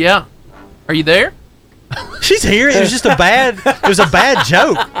 Yeah. Are you there? She's here. It was just a bad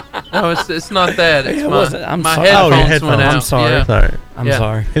joke. No, it's not that. It's my sorry. headphones went out. I'm sorry. Yeah. I'm Yeah.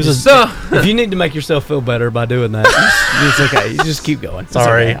 sorry. So if you need to make yourself feel better by doing that, it's okay. You just keep going. It's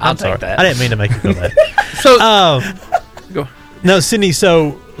Sorry, okay. I'll I'm sorry. take that. I didn't mean to make you feel bad. So, go. No, Sydney.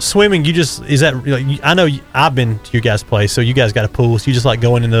 So swimming, I know I've been to your guys' place, so you guys got a pool. So you just like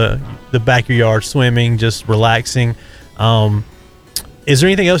going in the back of your yard, swimming, just relaxing. Is there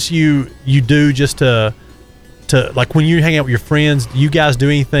anything else you do just to like when you hang out with your friends? Do you guys do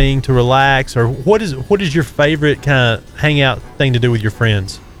anything to relax, or what is your favorite kind of hangout thing to do with your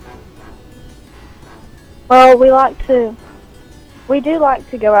friends? Well, we do like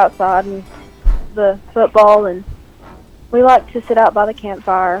to go outside and the football, and we like to sit out by the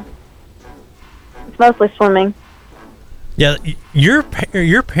campfire. It's mostly swimming. Yeah, your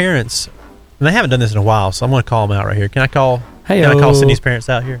parents, and they haven't done this in a while, so I'm going to call them out right here. Can I call Sydney's parents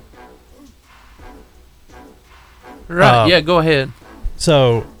out here? Right. Yeah, go ahead.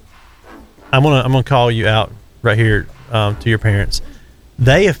 So I'm gonna call you out right here to your parents.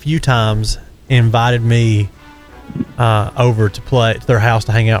 They a few times invited me over to play to their house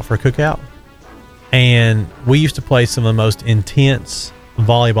to hang out for a cookout, and we used to play some of the most intense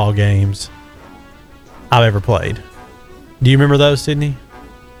volleyball games I've ever played. Do you remember those, Sydney?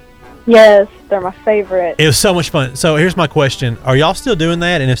 Yes, they're my favorite. It was so much fun. So here's my question: are y'all still doing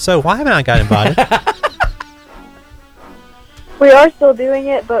that? And if so, why haven't I got invited? We are still doing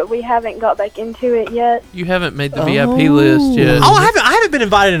it, but we haven't got back into it yet. You haven't made the VIP list yet. Oh, I haven't been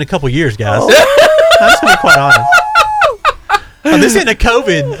invited in a couple years, guys. I'm just gonna be quite honest. This isn't a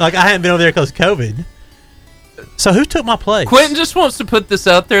COVID. Like I haven't been over there because of COVID. So who took my place? Quentin just wants to put this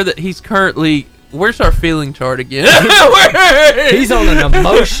out there that he's currently. Where's our feeling chart again? He's on an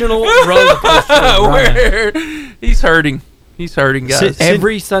emotional roller coaster. He's hurting. He's hurting, guys.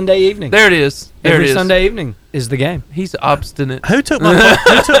 Every Sunday evening. There it is. Every Sunday evening is the game. He's obstinate. Who took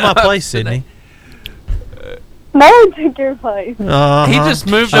my place, Sydney? No one took your place. He just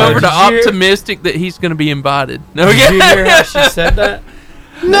moved over to optimistic that he's going to be invited. Did you hear how she said that?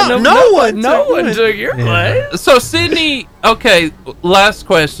 No one took your place. So, Sydney, okay, last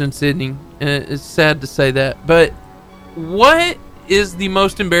question, Sydney. It's sad to say that, but what is the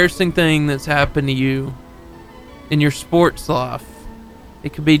most embarrassing thing that's happened to you in your sports life?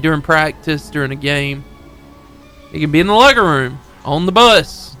 It could be during practice, during a game. It can be in the locker room, on the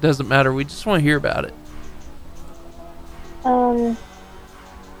bus. Doesn't matter. We just want to hear about it.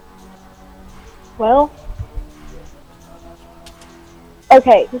 Well,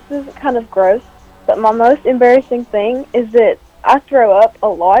 okay, this is kind of gross, but my most embarrassing thing is that I throw up a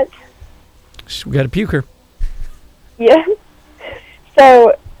lot. We got to puke her. Yeah.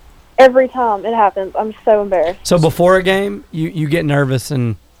 So every time it happens, I'm so embarrassed. So before a game, you get nervous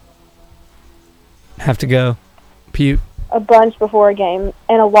and have to go puke? A bunch before a game,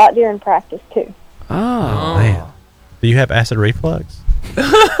 and a lot during practice, too. Oh. Man. Do you have acid reflux?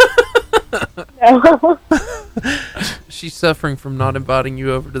 No. She's suffering from not inviting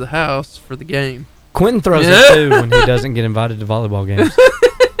you over to the house for the game. Quentin throws it, too, when he doesn't get invited to volleyball games.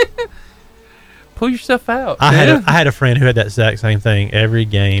 Pull yourself out. I had a friend who had that exact same thing every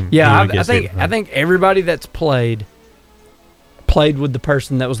game. Yeah, I think everybody that's played with the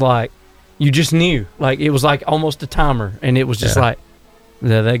person that was like, you just knew, like it was like almost a timer, and it was just like,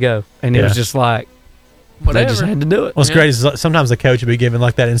 there they go, and it was just like, whatever. They just had to do it. What's great is sometimes the coach would be giving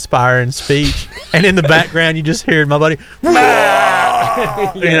like that inspiring speech, and in the background you just hear my buddy,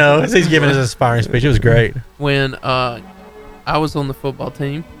 as he's giving his inspiring speech. It was great. When I was on the football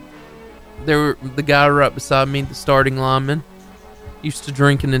team, the guy right beside me, the starting lineman, used to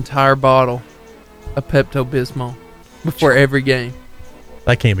drink an entire bottle of Pepto-Bismol before every game.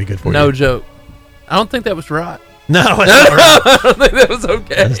 That can't be good for you. No joke. I don't think that was right. No, that's not right. I don't think that was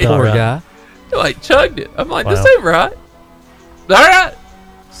okay. That's not Poor right. guy. He like chugged it. I'm like, Wow. this ain't right. All right,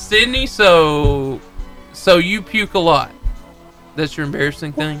 Sydney. So you puke a lot. That's your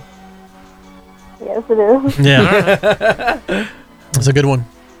embarrassing thing. Yes, it is. Yeah, that's a good one.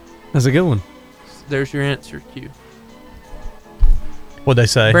 That's a good one. There's your answer, Q. What'd they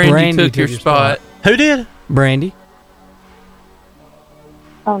say? Brandy took your spot. Who did? Brandy.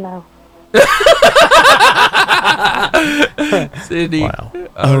 Oh, no. Sydney. Wow.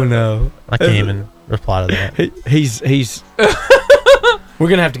 Oh no. I can't even reply to that. He's we're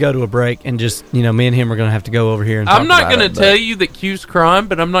gonna have to go to a break and just me and him are gonna have to go over here and I'm not gonna tell you that Q's crying,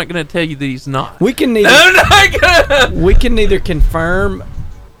 but I'm not gonna tell you that he's not. We can neither confirm.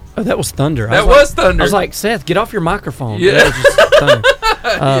 Oh, that was thunder. That was thunder. I was like, Seth, get off your microphone. Yeah. That was just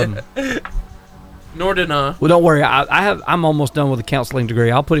thunder. Yeah. Nor did I. Well, don't worry. I'm almost done with the counseling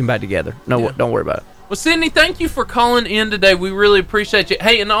degree. I'll put him back together. No, don't worry about it. Well, Sydney, thank you for calling in today. We really appreciate you.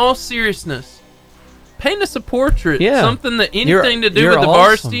 Hey, in all seriousness, paint us a portrait. Yeah. Something that anything to do you're with the awesome.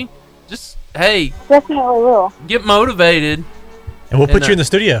 varsity. Just, hey. Definitely will. Get motivated. And we'll put you in the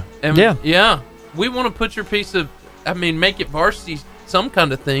studio. And yeah. We want to put your piece of, make it varsity some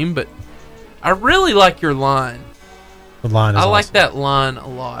kind of theme, but I really like your line. The line is I like awesome. that line a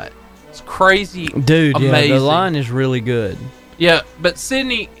lot. It's crazy. Dude, amazing. yeah, the line is really good. Yeah, but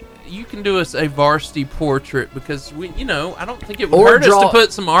Sydney, you can do us a varsity portrait because I don't think it would hurt us to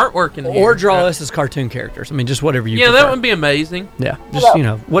put some artwork in here. Or draw us as cartoon characters. I mean, just whatever you prefer. that would be amazing. Yeah, just,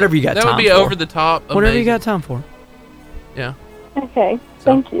 whatever you got time for. That would be over the top. Whatever amazing. you got time for. Yeah. Okay,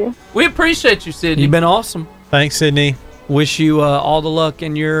 thank you. We appreciate you, Sydney. You've been awesome. Thanks, Sydney. Wish you all the luck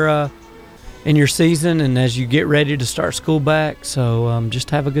in your season and as you get ready to start school back. So just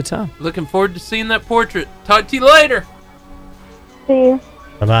have a good time. Looking forward to seeing that portrait. Talk to you later. See you.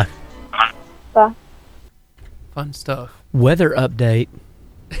 Bye-bye. Bye. Fun stuff. Weather update.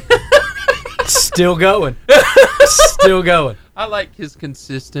 Still going. Still going. I like his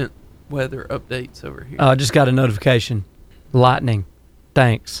consistent weather updates over here. I just got a notification. Lightning.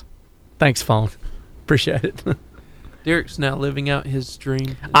 Thanks, phone. Appreciate it. Derek's now living out his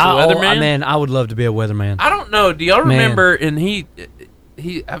dream as a weatherman. Man, I would love to be a weatherman. I don't know. Do y'all remember? And he,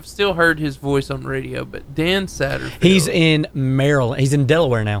 I've still heard his voice on radio, but Dan Satterfield. He's in Maryland. He's in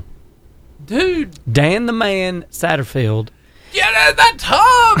Delaware now. Dude. Dan the Man Satterfield. Get in that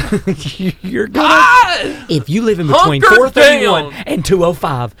tub! You're gonna. If you live in between 431 and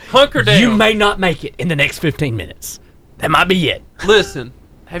 205, hunker down. You may not make it in the next 15 minutes. That might be it. Listen,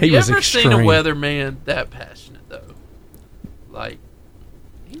 have you ever seen a extreme. weatherman that passionate though? Like,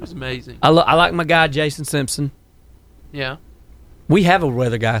 he was amazing. I like my guy Jason Simpson. Yeah. We have a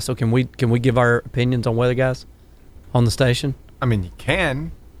weather guy, so can we give our opinions on weather guys on the station? I mean, you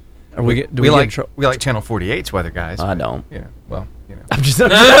can. Or we like Channel 48's weather guys. I don't. Yeah. Well, I'm just. Who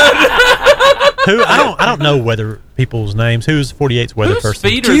I don't know weather people's names. Who's 48's weather Whose person?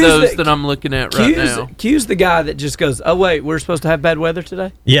 feet are those that I'm looking at right now? Q's the guy that just goes, "Oh wait, we're supposed to have bad weather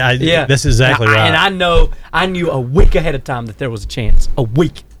today." Yeah, that's exactly right. And I knew a week ahead of time that there was a chance. A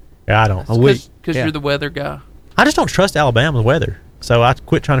week. Yeah, I don't. A week. Because you're the weather guy. I just don't trust Alabama's weather, so I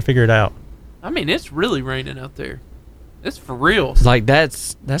quit trying to figure it out. I mean, it's really raining out there. It's for real. Like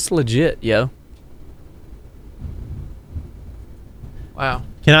that's legit, yo. Wow.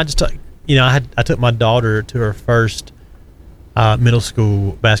 Can I just talk? I took my daughter to her first middle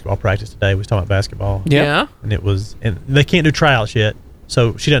school basketball practice today. We was talking about basketball. Yeah. And they can't do tryouts yet,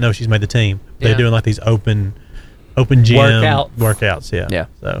 so she doesn't know she's made the team. They're doing like these open gym workouts. Yeah. Yeah.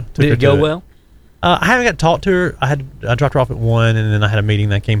 So did it go well? I haven't got to talk to her. I dropped her off at 1, and then I had a meeting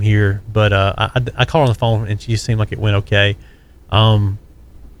that came here. But I called her on the phone, and she seemed like it went okay. There's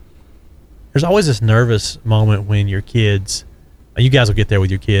always this nervous moment when your kids. You guys will get there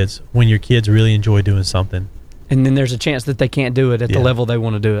with your kids when your kids really enjoy doing something, and then there's a chance that they can't do it at the level they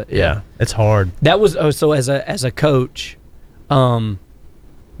want to do it. Yeah, it's hard. That was so as a coach, that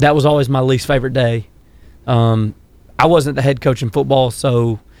was always my least favorite day. I wasn't the head coach in football,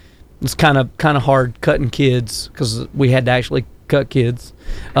 so it's kind of hard cutting kids because we had to actually cut kids.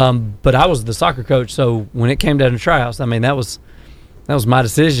 But I was the soccer coach, so when it came down to tryouts, I mean that was my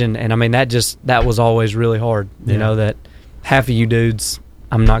decision, and I mean that was always really hard. You know that. Half of you dudes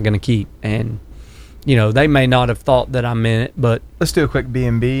I'm not going to keep, and they may not have thought that I meant it, but let's do a quick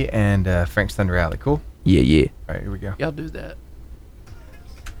B&B and Frank's Thunder Alley. Cool? Yeah. All right, here we go. Y'all do that.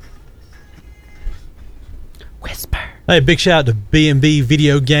 Whisper. Hey, big shout out to B&B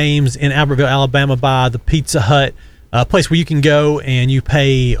Video Games in Albertville, Alabama, by the Pizza Hut, a place where you can go and you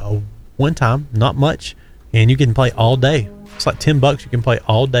pay one time, not much, and you can play all day. It's like $10. You can play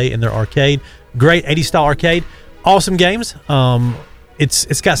all day in their arcade. Great 80s style arcade. Awesome games.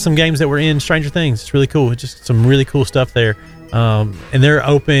 It's got some games that were in Stranger Things. It's really cool. It's just some really cool stuff there. And they're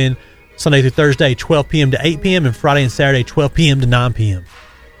open Sunday through Thursday, 12 p.m. to 8 p.m. and Friday and Saturday, 12 p.m. to 9 p.m.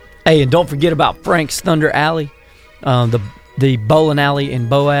 Hey, and don't forget about Frank's Thunder Alley, the bowling alley in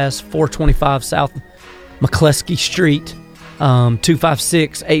Boaz, 425 South McCleskey Street,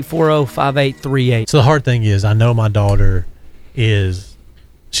 256-840-5838. So the hard thing is, I know my daughter she's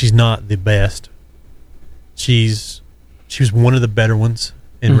not the best. She was one of the better ones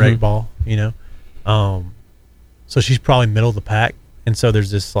in reg ball, so she's probably middle of the pack, and so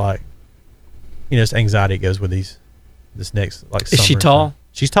there's this this anxiety that goes with this next Is she tall?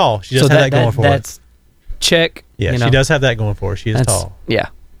 She's tall. She does have that going for her. That's check. Yeah, she does have that going for her. She is tall. Yeah.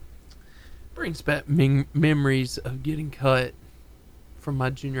 Brings back memories of getting cut from my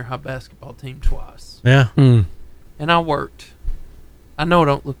junior high basketball team twice. Yeah. Mm. And I worked. I know I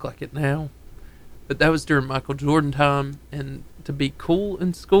don't look like it now. but that was during Michael Jordan time, and to be cool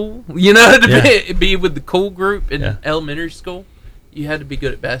in school, to be with the cool group in elementary school, you had to be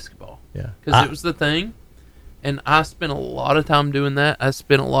good at basketball. Yeah. Because it was the thing. And I spent a lot of time doing that. I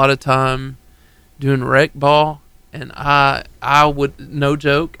spent a lot of time doing rec ball, and I would, no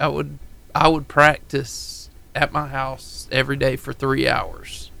joke, I would practice at my house every day for 3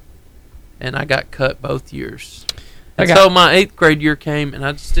 hours. And I got cut both years. So my 8th grade year came, and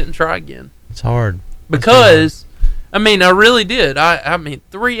I just didn't try again. It's hard. Because, I mean, I really did. I mean,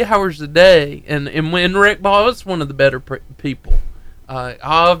 3 hours a day. And in rec ball, I was one of the better people. I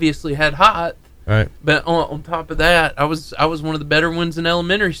obviously had height. Right. But on top of that, I was one of the better ones in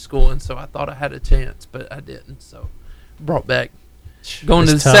elementary school. And so I thought I had a chance, but I didn't. So brought back going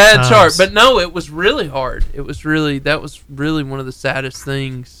to the sad chart. But no, it was really hard. That was really one of the saddest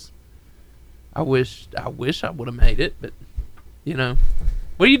things. I wish I would have made it, but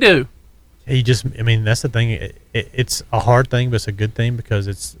what do you do? That's the thing. It's a hard thing, but it's a good thing because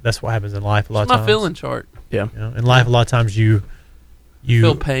that's what happens in life a lot of times. It's my feeling chart. Yeah. In life, a lot of times you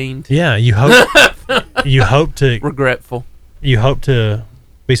feel pained. Yeah, you hope to regretful. You hope to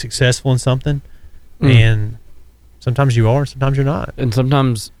be successful in something, and sometimes you are, sometimes you're not, and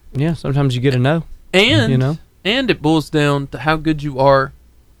sometimes you get a no. And and it boils down to how good you are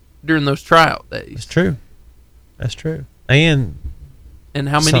during those tryout days. That's true. And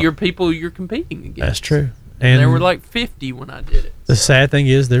how many of your people you're competing against. That's true. And there were like 50 when I did it. The sad thing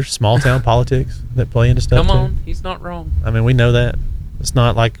is there's small town politics that play into stuff. Come on, he's not wrong. I mean, we know that. It's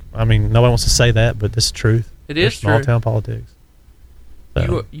not like, nobody wants to say that, but this is truth. There's small true. town politics.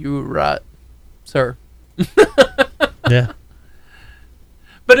 So. You were right, sir. Yeah.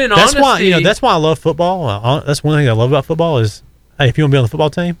 But in honesty, that's why I love football. That's one thing I love about football is, hey, if you want to be on the football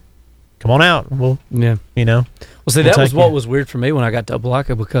team, come on out. Well, Well, see, that was what was weird for me when I got to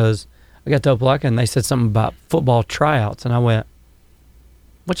Opelika, because I got to Opelika and they said something about football tryouts, and I went,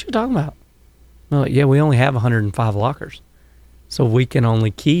 "What you talking about?" They're like, "Yeah, we only have 105 lockers, so we can only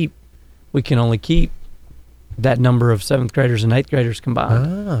keep that number of 7th graders and 8th graders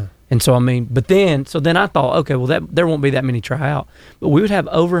combined." And so then I thought, okay, well there won't be that many try out, but we would have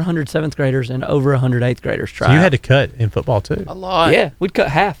over 100 7th graders and over 100 8th graders try. So you had to cut in football too. A lot. Yeah, we'd cut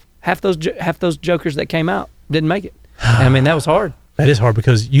half those jokers that came out didn't make it. And that was hard. That is hard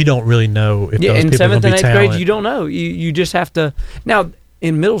because you don't really know if those in people are going 7th to be and 8th talent. grade, you don't know. You just have to. Now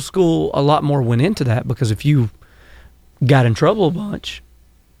in middle school, a lot more went into that, because if you got in trouble a bunch,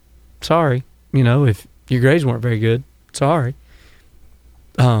 sorry, if your grades weren't very good, sorry.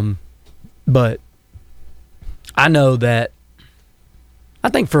 But I know that I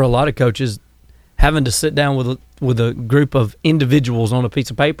think for a lot of coaches, having to sit down with a group of individuals on a piece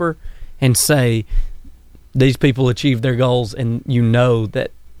of paper and say these people achieved their goals, and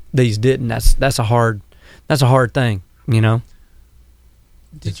that these didn't. That's a hard thing.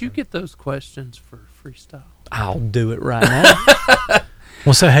 Did you get those questions for freestyle? I'll do it right now.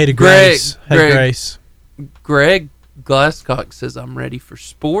 Well, say hey to Grace. Greg Glasscock says, "I'm ready for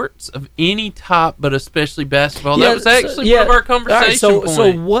sports of any type, but especially basketball." That was actually one of our conversation points.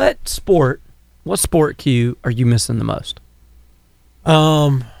 So what sport, Q, are you missing the most?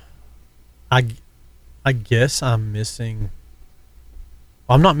 I guess I'm missing.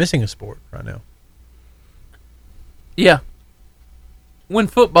 I'm not missing a sport right now. Yeah. When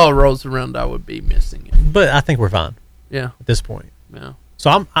football rolls around, I would be missing it. But I think we're fine. Yeah. At this point. Yeah.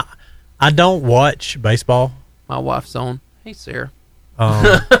 So I don't watch baseball. My wife's on. Hey, Sarah.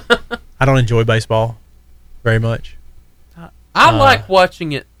 I don't enjoy baseball very much. I like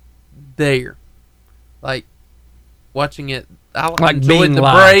watching it there. Like watching it. I enjoyed the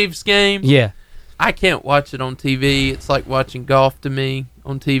Braves game. Yeah. I can't watch it on TV. It's like watching golf to me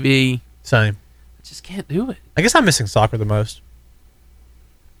on TV. Same. I just can't do it. I guess I'm missing soccer the most.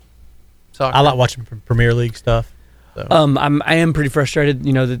 Soccer. I like watching Premier League stuff. So. I am pretty frustrated.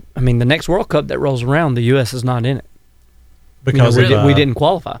 The next World Cup that rolls around, the U.S. is not in it because we didn't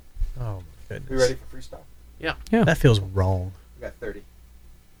qualify. Oh my goodness! We ready for freestyle? Yeah. That feels wrong. We got 30.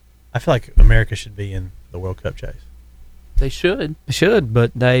 I feel like America should be in the World Cup chase. They should. They should,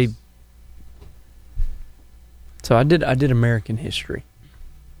 but they. So I did American history.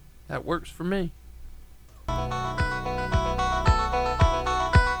 That works for me.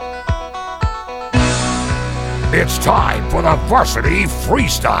 It's time for the Varsity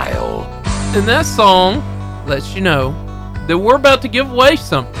Freestyle. And that song lets you know that we're about to give away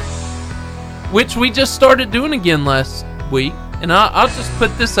something, which we just started doing again last week. And I'll just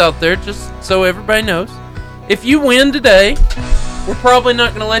put this out there just so everybody knows. If you win today, we're probably not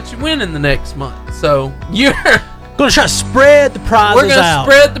going to let you win in the next month. So you're Going to try to spread the prizes out. We're going to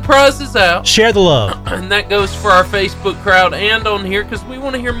spread the prizes out. Share the love. And that goes for our Facebook crowd and on here because we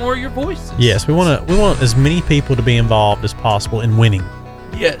want to hear more of your voices. Yes, we want as many people to be involved as possible in winning.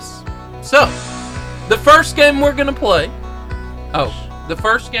 Yes. So, the first game we're going to play. The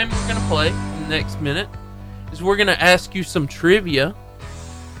first game we're going to play in the next minute is we're going to ask you some trivia.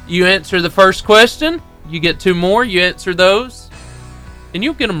 You answer the first question. You get 2 more. You answer those. And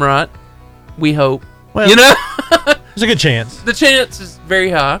you'll get them right. We hope. Well, there's a good chance. The chance is very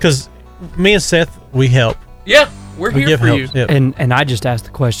high. Because me and Seth, we help. Yeah, we're here for you. Yep. And I just asked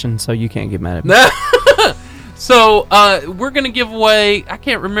the question, so you can't get mad at me. So, we're going to give away... I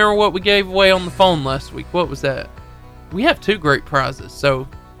can't remember what we gave away on the phone last week. What was that? We have 2 great prizes, so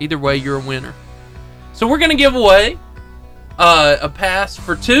either way, you're a winner. So, we're going to give away a pass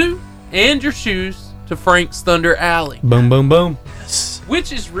for 2 and your shoes to Frank's Thunder Alley. Boom, boom, boom. Yes.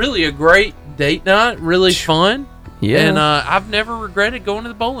 Which is really a great date night, really fun. Yeah. And I've never regretted going to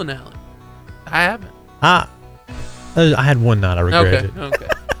the bowling alley. I haven't. I had one night I regretted it. Okay.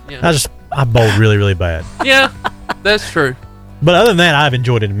 Yeah. I bowled really, really bad. Yeah, that's true. But other than that, I've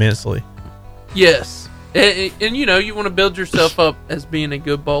enjoyed it immensely. Yes. And you know, you want to build yourself up as being a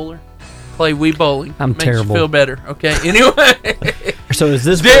good bowler. Play Wii Bowling. I'm Makes terrible. You feel better. Okay. Anyway. So is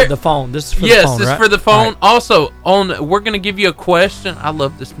this for the phone? This is for the phone, Yes, this is right? for the phone. Right. Also, we're going to give you a question. I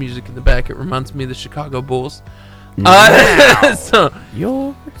love this music in the back. It reminds me of the Chicago Bulls. So,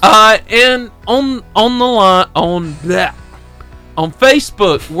 yours. And on the line on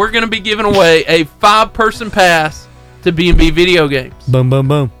Facebook, we're going to be giving away a 5-person pass to B&B video games. Boom, boom,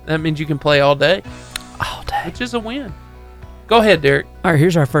 boom. That means you can play all day. All day. Which is a win. Go ahead, Derek. All right,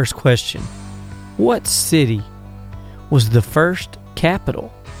 here's our first question. What city was the first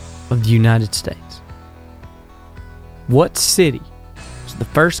capital of the United States? What city was the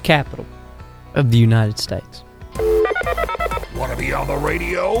first capital of the United States? Want to be on the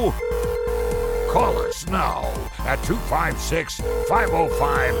radio? Call us now at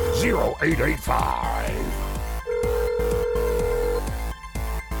 256-505-0885.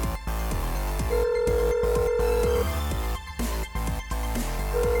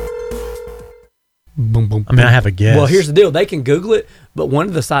 Boom, boom. I mean, I have a guess. Well, here's the deal. They can Google it, but one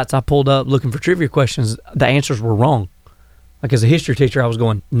of the sites I pulled up looking for trivia questions, the answers were wrong. Like, as a history teacher, I was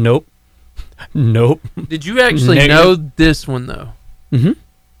going, nope. Nope. Did you actually know this one, though? Mm-hmm.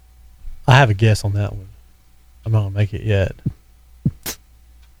 I have a guess on that one. I'm not going to make it yet.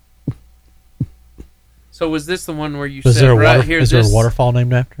 So was this the one where you Is said there right here? Is there a waterfall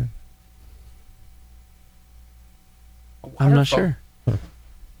named after it? I'm not sure.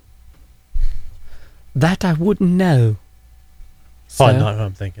 That I wouldn't know. Probably not what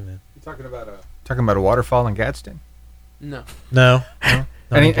I'm thinking then. You talking about a waterfall in Gadsden? No. No.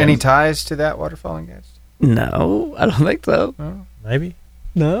 Any ties to that waterfall in Gadsden? No, I don't think so. Oh. Maybe.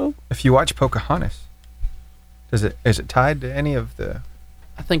 No. If you watch Pocahontas, is it tied to any of the?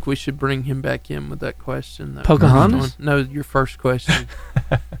 I think we should bring him back in with that question. That Pocahontas? No, your first question.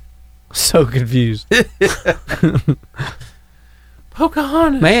 So confused.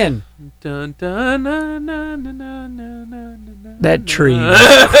 Pocahontas. Man. Dun, dun, dun, dun, dun, dun, dun, dun, That tree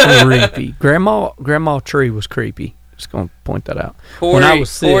was creepy. Grandma tree was creepy. Just going to point that out. When I was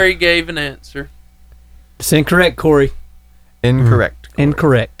sick. Corey gave an answer. It's incorrect, Corey. Incorrect. Corey.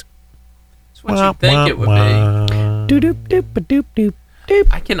 Incorrect. That's what you think it would be. Doop doop doop doop doop.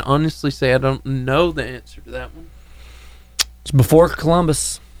 I can honestly say I don't know the answer to that one. It's before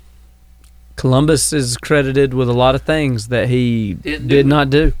Columbus. Columbus is credited with a lot of things that he did not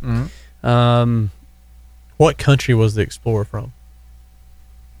do. Mm-hmm. What country was the explorer from?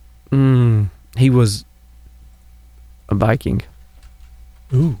 He was a Viking.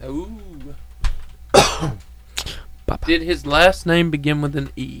 Ooh. Did his last name begin with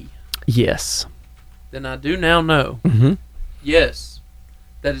an E? Yes. Then I do now know. Mm-hmm. Yes.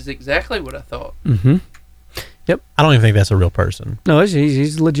 That is exactly what I thought. Mm-hmm. Yep. I don't even think that's a real person. No,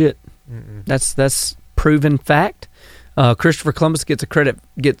 he's legit. Mm-mm. That's proven fact. Christopher Columbus gets the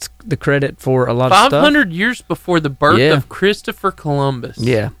credit for a lot of stuff. 500 years before the birth of Christopher Columbus.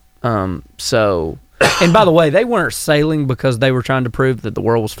 Yeah. So, and by the way, they weren't sailing because they were trying to prove that the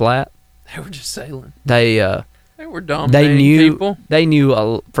world was flat. They were just sailing. They were dominating people. They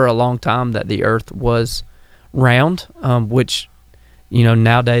knew for a long time that the Earth was round, which,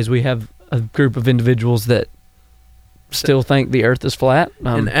 nowadays we have a group of individuals that still think the Earth is flat.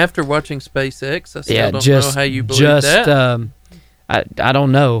 And after watching SpaceX, I still don't know how you believe that. I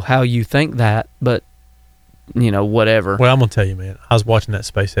don't know how you think that, but, whatever. Well, I'm going to tell you, man. I was watching that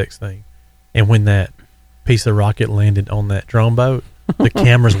SpaceX thing, and when that piece of rocket landed on that drone boat, the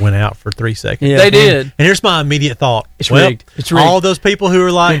cameras went out for 3 seconds. Yeah. They did. And here's my immediate thought. It's rigged. It's rigged. All those people who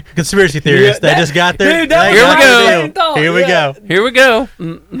are like conspiracy theorists, they just got there. Here we go. Here we go.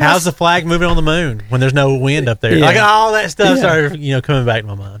 How's the flag moving on the moon when there's no wind up there? Yeah. Like all that stuff started, coming back to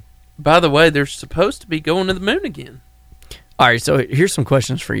my mind. By the way, they're supposed to be going to the moon again. All right, so here's some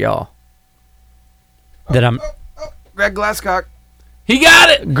questions for y'all. Greg Glasscock. He got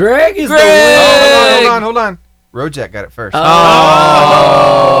it. Greg is the winner. Hold on. Rojack got it first.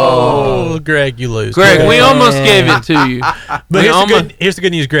 Oh, Greg, you lose. Greg, we almost gave it to you. But here's the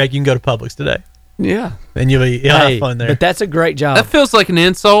good news, Greg. You can go to Publix today. Yeah. And you'll have fun there. But that's a great job. That feels like an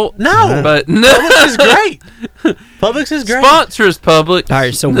insult. No. But no. Publix is great. Publix is great. Sponsor us, Publix. All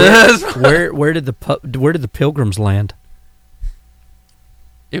right, so where did the Pilgrims land?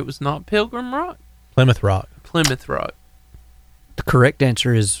 It was not Pilgrim Rock. Plymouth Rock. The correct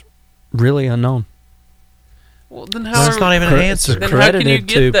answer is really unknown. Well, then how? That's not even an answer. Then how can you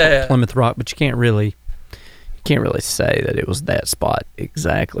get that? Plymouth Rock, but you can't really say that it was that spot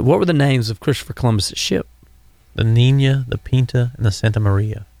exactly. What were the names of Christopher Columbus's ship? The Nina, the Pinta, and the Santa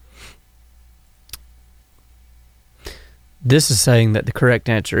Maria. This is saying that the correct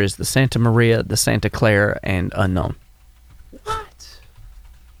answer is the Santa Maria, the Santa Clara, and unknown. What?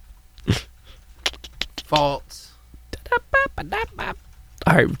 False.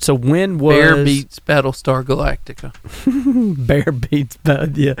 All right, so when was... Bear beats Battlestar Galactica. Bear beats...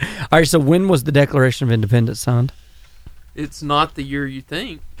 yeah. All right, so when was the Declaration of Independence signed? It's not the year you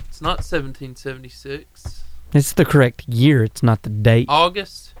think. It's not 1776. It's the correct year. It's not the date.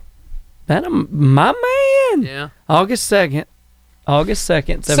 August. My man. Yeah. August 2nd,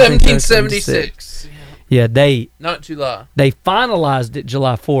 1776. Yeah, not July. They finalized it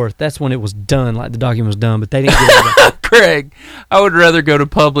July 4th. That's when it was done, like the document was done, but they didn't get it done. Greg, I would rather go to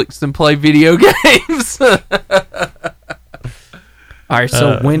Publix than play video games. All right,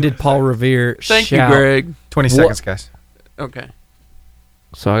 so when did Paul Revere Thank you, Greg. 20 seconds, guys. Okay.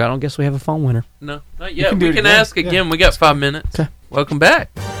 So I don't guess we have a phone winner. No, not yet. We can ask again. We got 5 minutes. Okay. Welcome back.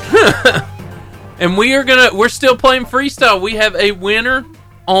 And we're still playing freestyle. We have a winner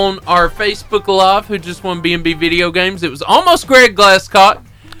on our Facebook Live who just won B&B Video Games. It was almost Greg Glasscock,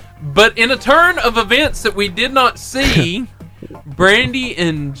 but in a turn of events that we did not see, Brandy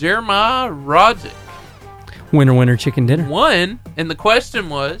and Jeremiah Rogic Winner, chicken dinner. won, and the question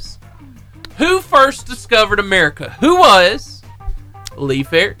was, who first discovered America? Who was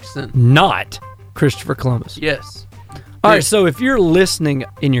Leif Erikson? Not Christopher Columbus. Yes. All right, so if you're listening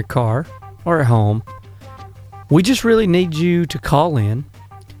in your car or at home, we just really need you to call in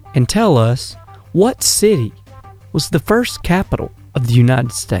and tell us what city was the first capital of the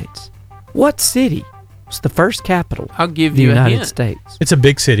United States. What city was the first capital I'll give of the you United a hint. States? It's a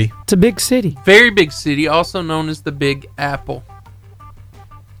big city. It's a big city. Very big city, also known as the Big Apple.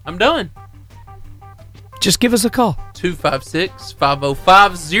 I'm done. Just give us a call.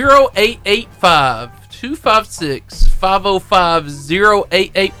 256-505-0885.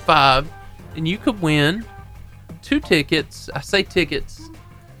 256-505-0885. And you could win 2 tickets. I say tickets.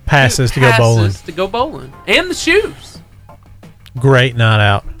 Passes to go bowling. Passes to go bowling. And the shoes. Great night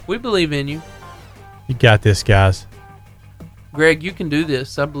out. We believe in you. You got this, guys. Greg, you can do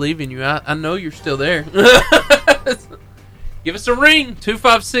this. I believe in you. I know you're still there. Give us a ring.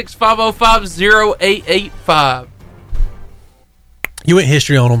 256-505-0885. You went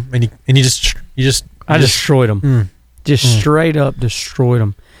history on them, and you just destroyed them. Straight up destroyed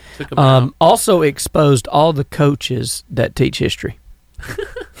them. Also exposed all the coaches that teach history.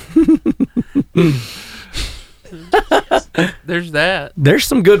 There's that. There's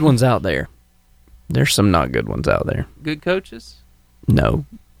some good ones out there. There's some not good ones out there. Good coaches? No.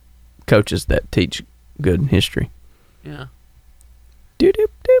 Coaches that teach good history. Yeah.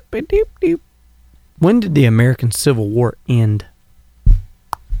 When did the American Civil War end?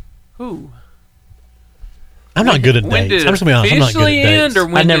 Who? I'm not good at dates. I'm just gonna be honest. I'm not good at dates. Or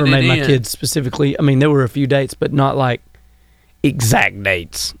when I never did made it my end? kids specifically. I mean, there were a few dates, but not like exact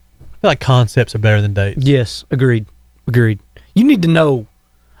dates. I feel like concepts are better than dates. Yes, agreed. You need to know.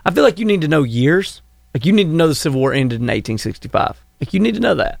 I feel like you need to know years. Like you need to know the Civil War ended in 1865. Like you need to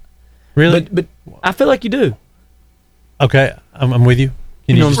know that. Really? But I feel like you do. Okay, I'm with you.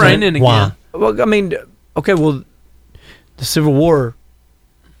 You know what I'm saying? Why? Well, I mean, okay, well, the Civil War.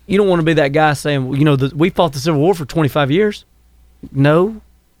 You don't want to be that guy saying, well, you know, we fought the Civil War for 25 years. No,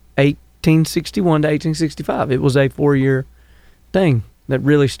 1861 to 1865. It was a 4-year thing that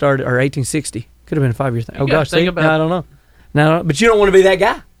really started, or 1860. Could have been a 5-year thing. Oh, gosh, see? I don't know. No, but you don't want to be that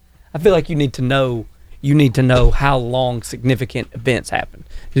guy. I feel like you need to know how long significant events happened.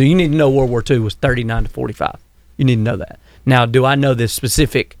 You need to know World War II was 39 to 45. You need to know that. Now, do I know this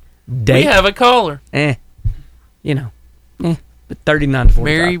specific date? We have a caller. But 39 to 45.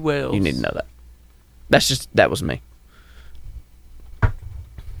 Mary Wells. You need to know that. That was me.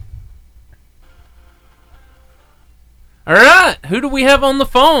 All right. Who do we have on the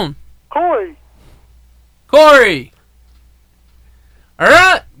phone? Corey. Corey. All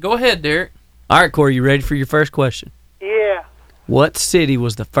right. Go ahead, Derek. All right, Corey, you ready for your first question? Yeah. What city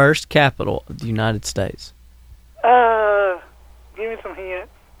was the first capital of the United States? Give me some hints.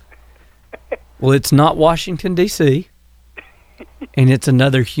 Well, it's not Washington, D.C., and it's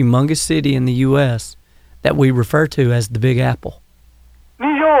another humongous city in the U.S. that we refer to as the Big Apple.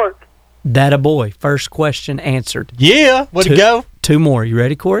 New York. That a boy. First question answered. Yeah, way to go. 2 more. You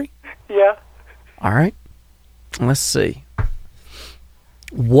ready, Corey? Yeah. All right. Let's see.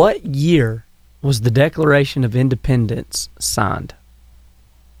 What year was the Declaration of Independence signed?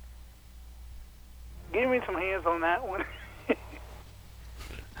 Give me some hints on that one.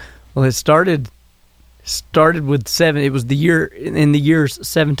 Well, it started with 7. It was the year in the years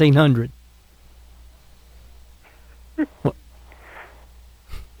 1700.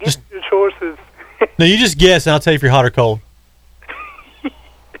 Just your choices. No, you just guess, and I'll tell you if you're hot or cold.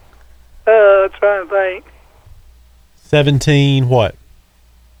 Trying to think. 17 what?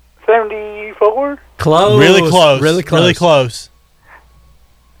 74? Close. Really close. Really close. Really close.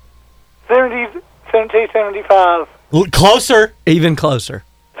 1775. Closer. Even closer.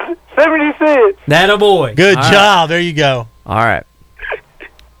 76. That a boy. Good All job. right. There you go. All right.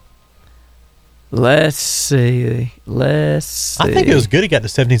 Let's see. I think it was good he got to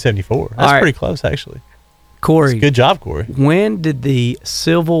 1774. That's pretty close, actually. Corey. Good job, Corey. When did the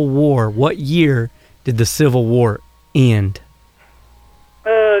Civil War, what year did the Civil War end?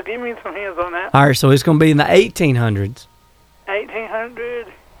 Give me some hints on that. All right, so it's going to be in the 1800s. 1800.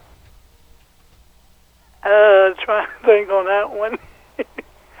 Trying to think on that one.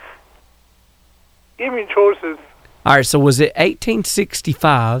 Give me choices. All right, so was it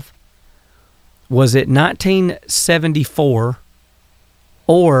 1865? Was it 1974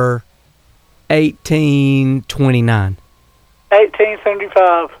 or 1829?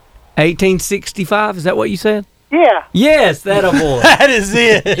 1875. 1865, is that what you said? Yeah. Yes, that a boy. That is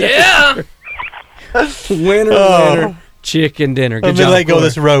it. Yeah. Winner, chicken dinner. Good Let me job, let go of Corey.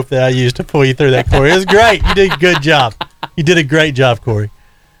 this rope that I used to pull you through that, Corey. It was great. You did a good job. You did a great job, Corey.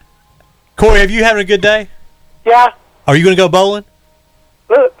 Corey, have you having a good day? Yeah. Are you going to go bowling?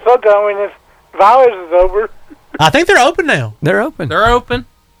 Look, sometime when this virus is over. I think they're open now. They're open. They're open.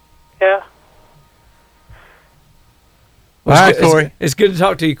 Yeah. All right, Corey. It's good to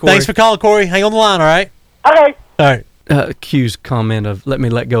talk to you, Corey. Thanks for calling, Corey. Hang on the line, all right? Okay. All right. Q's comment of, let me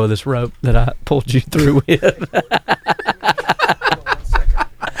let go of this rope that I pulled you through with.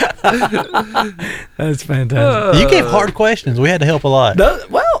 That's fantastic. You gave hard questions. We had to help a lot.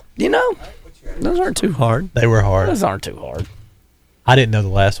 Well, those aren't too hard. They were hard. Those aren't too hard. I didn't know the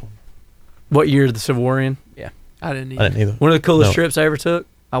last one. What year did the Civil War end? Yeah. I didn't either. One of the coolest trips I ever took,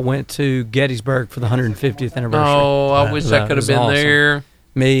 I went to Gettysburg for the 150th anniversary. Oh, I wish I could have been awesome. there.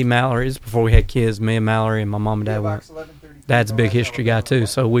 Me, Mallory, this was before we had kids. Me and Mallory and my mom and dad went. Dad's a big history guy too,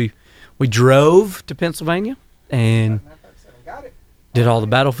 so we drove to Pennsylvania and did all the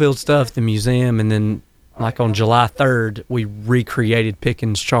battlefield stuff, the museum, and then like on July 3rd, we recreated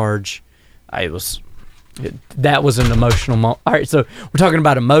Pickens' Charge. That was an emotional moment. All right, so we're talking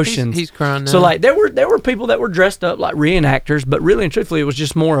about emotions. He's crying now. So like there were people that were dressed up like reenactors, but really and truthfully, it was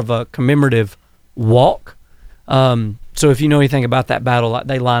just more of a commemorative walk. So if you know anything about that battle, like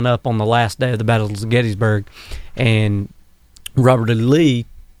they line up on the last day of the Battle of Gettysburg, and Robert E. Lee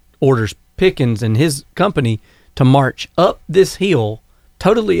orders Pickens and his company to march up this hill,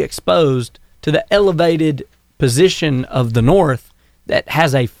 totally exposed to the elevated position of the North that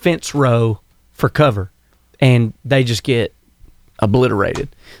has a fence row for cover, and they just get obliterated.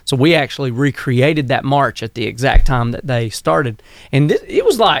 So we actually recreated that march at the exact time that they started, and it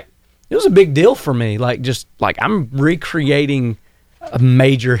was a big deal for me. Like I'm recreating a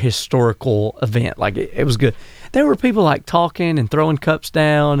major historical event. Like it was good. There were people like talking and throwing cups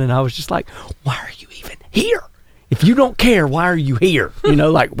down, and I was just like, why are you even here? If you don't care, why are you here?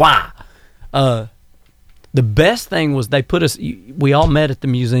 Why? The best thing was they put us, we all met at the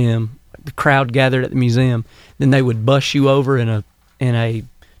museum, the crowd gathered at the museum, then they would bus you over in a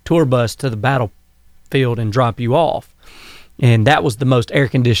tour bus to the battlefield and drop you off. And that was the most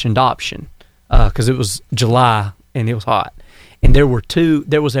air-conditioned option because it was July and it was hot. And there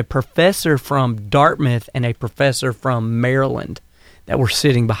was a professor from Dartmouth and a professor from Maryland that were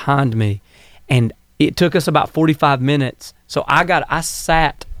sitting behind me. And it took us about 45 minutes. So I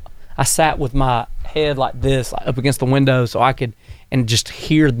I sat with my head like this, like up against the window, so I could and just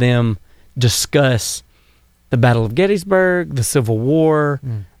hear them discuss the Battle of Gettysburg, the Civil War,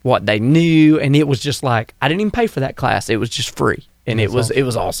 what they knew, and it was just like I didn't even pay for that class; it was just free, and it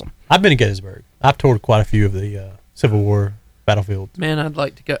was awesome. I've been to Gettysburg. I've toured quite a few of the Civil War battlefields. Man, I'd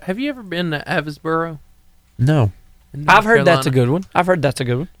like to go. Have you ever been to Avisboro? No. I've heard that's a good one.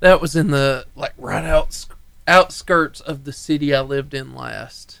 That was in the right outskirts of the city I lived in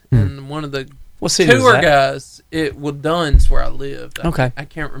last, and one of the tour guys. Dunn's where I lived. I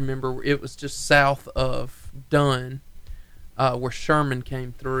can't remember. It was just south of Dunn, where Sherman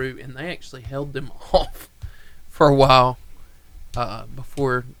came through, and they actually held them off for a while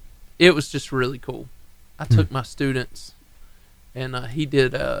before. It was just really cool. I took my students, and he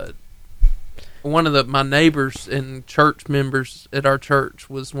did. One of my neighbors and church members at our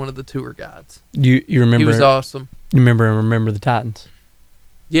church was one of the tour guides. You remember? He was awesome. You remember the Titans?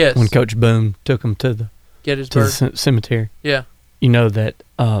 Yes. When Coach Boone took them to the Gettysburg cemetery. Yeah. You know that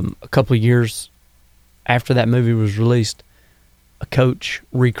a couple of years after that movie was released, a coach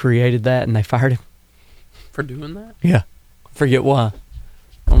recreated that and they fired him for doing that. Yeah, I forget why.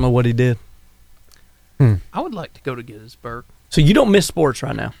 I don't know what he did. I would like to go to Gettysburg. So you don't miss sports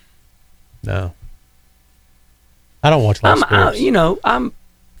right now? No. I don't watch a lot of sports.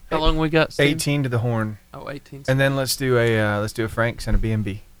 How long we got, Steve? 18 to the horn. Oh, 18. And then let's do a Frank's and a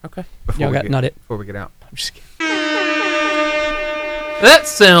B&B. Okay. Before we get out. I'm just kidding. That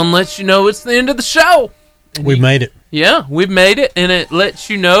sound lets you know it's the end of the show. We've made it. Yeah, we've made it, and it lets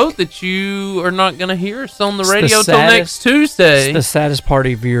you know that you are not going to hear us on the radio till next Tuesday. It's the saddest part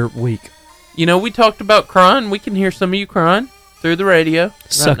of your week. We talked about crying. We can hear some of you crying through the radio.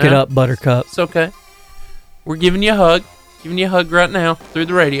 Suck it up, Buttercup. It's okay. We're giving you a hug. Giving you a hug right now through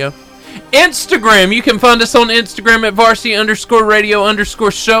the radio. Instagram. You can find us on Instagram at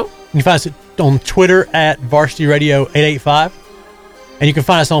varsity_radio_show. You can find us on Twitter at Varsity Radio 885. And you can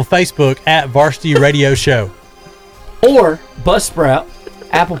find us on Facebook at Varsity Radio Show. Or Buzzsprout,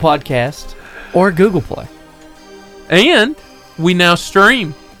 Apple Podcast, or Google Play. And we now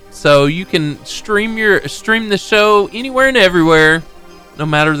stream. So you can stream the show anywhere and everywhere, no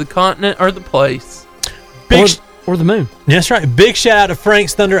matter the continent or the place. Or the moon. Yeah, that's right. Big shout out to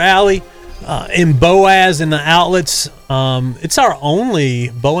Frank's Thunder Alley in Boaz in the outlets. It's our only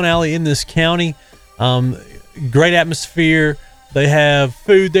bowling alley in this county. Great atmosphere. They have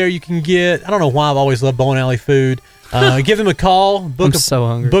food there you can get. I don't know why I've always loved bowling alley food. Give them a call. I'm so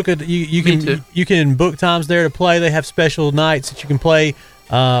hungry. You can book times there to play. They have special nights that you can play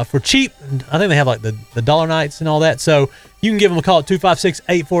for cheap. I think they have like the dollar nights and all that. So you can give them a call at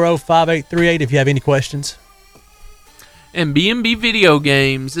 256-840-5838 if you have any questions. And B&B Video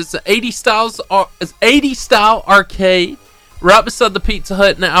Games. It's an 80 style arcade right beside the Pizza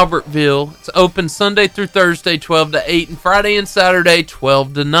Hut in Albertville. It's open Sunday through Thursday, 12 to 8, and Friday and Saturday,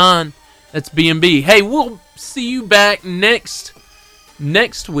 12 to 9. That's B&B. Hey, we'll see you back next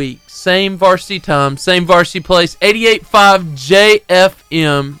week. Same varsity time, same varsity place. 88.5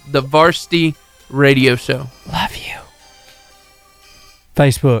 JFM, the Varsity Radio Show. Love you.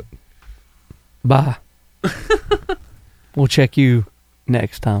 Facebook. Bye. We'll check you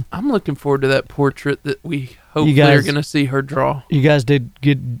next time. I'm looking forward to that portrait that we hopefully are going to see her draw. You guys did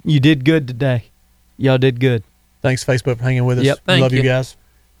good. You did good today. Y'all did good. Thanks, Facebook, for hanging with us. Yep. Love you guys. It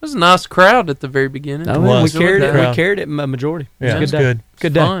was a nice crowd at the very beginning. We carried it majority. Yeah, it was good.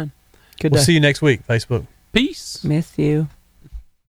 Good day. Fun. Good day. We'll see you next week, Facebook. Peace. Miss you.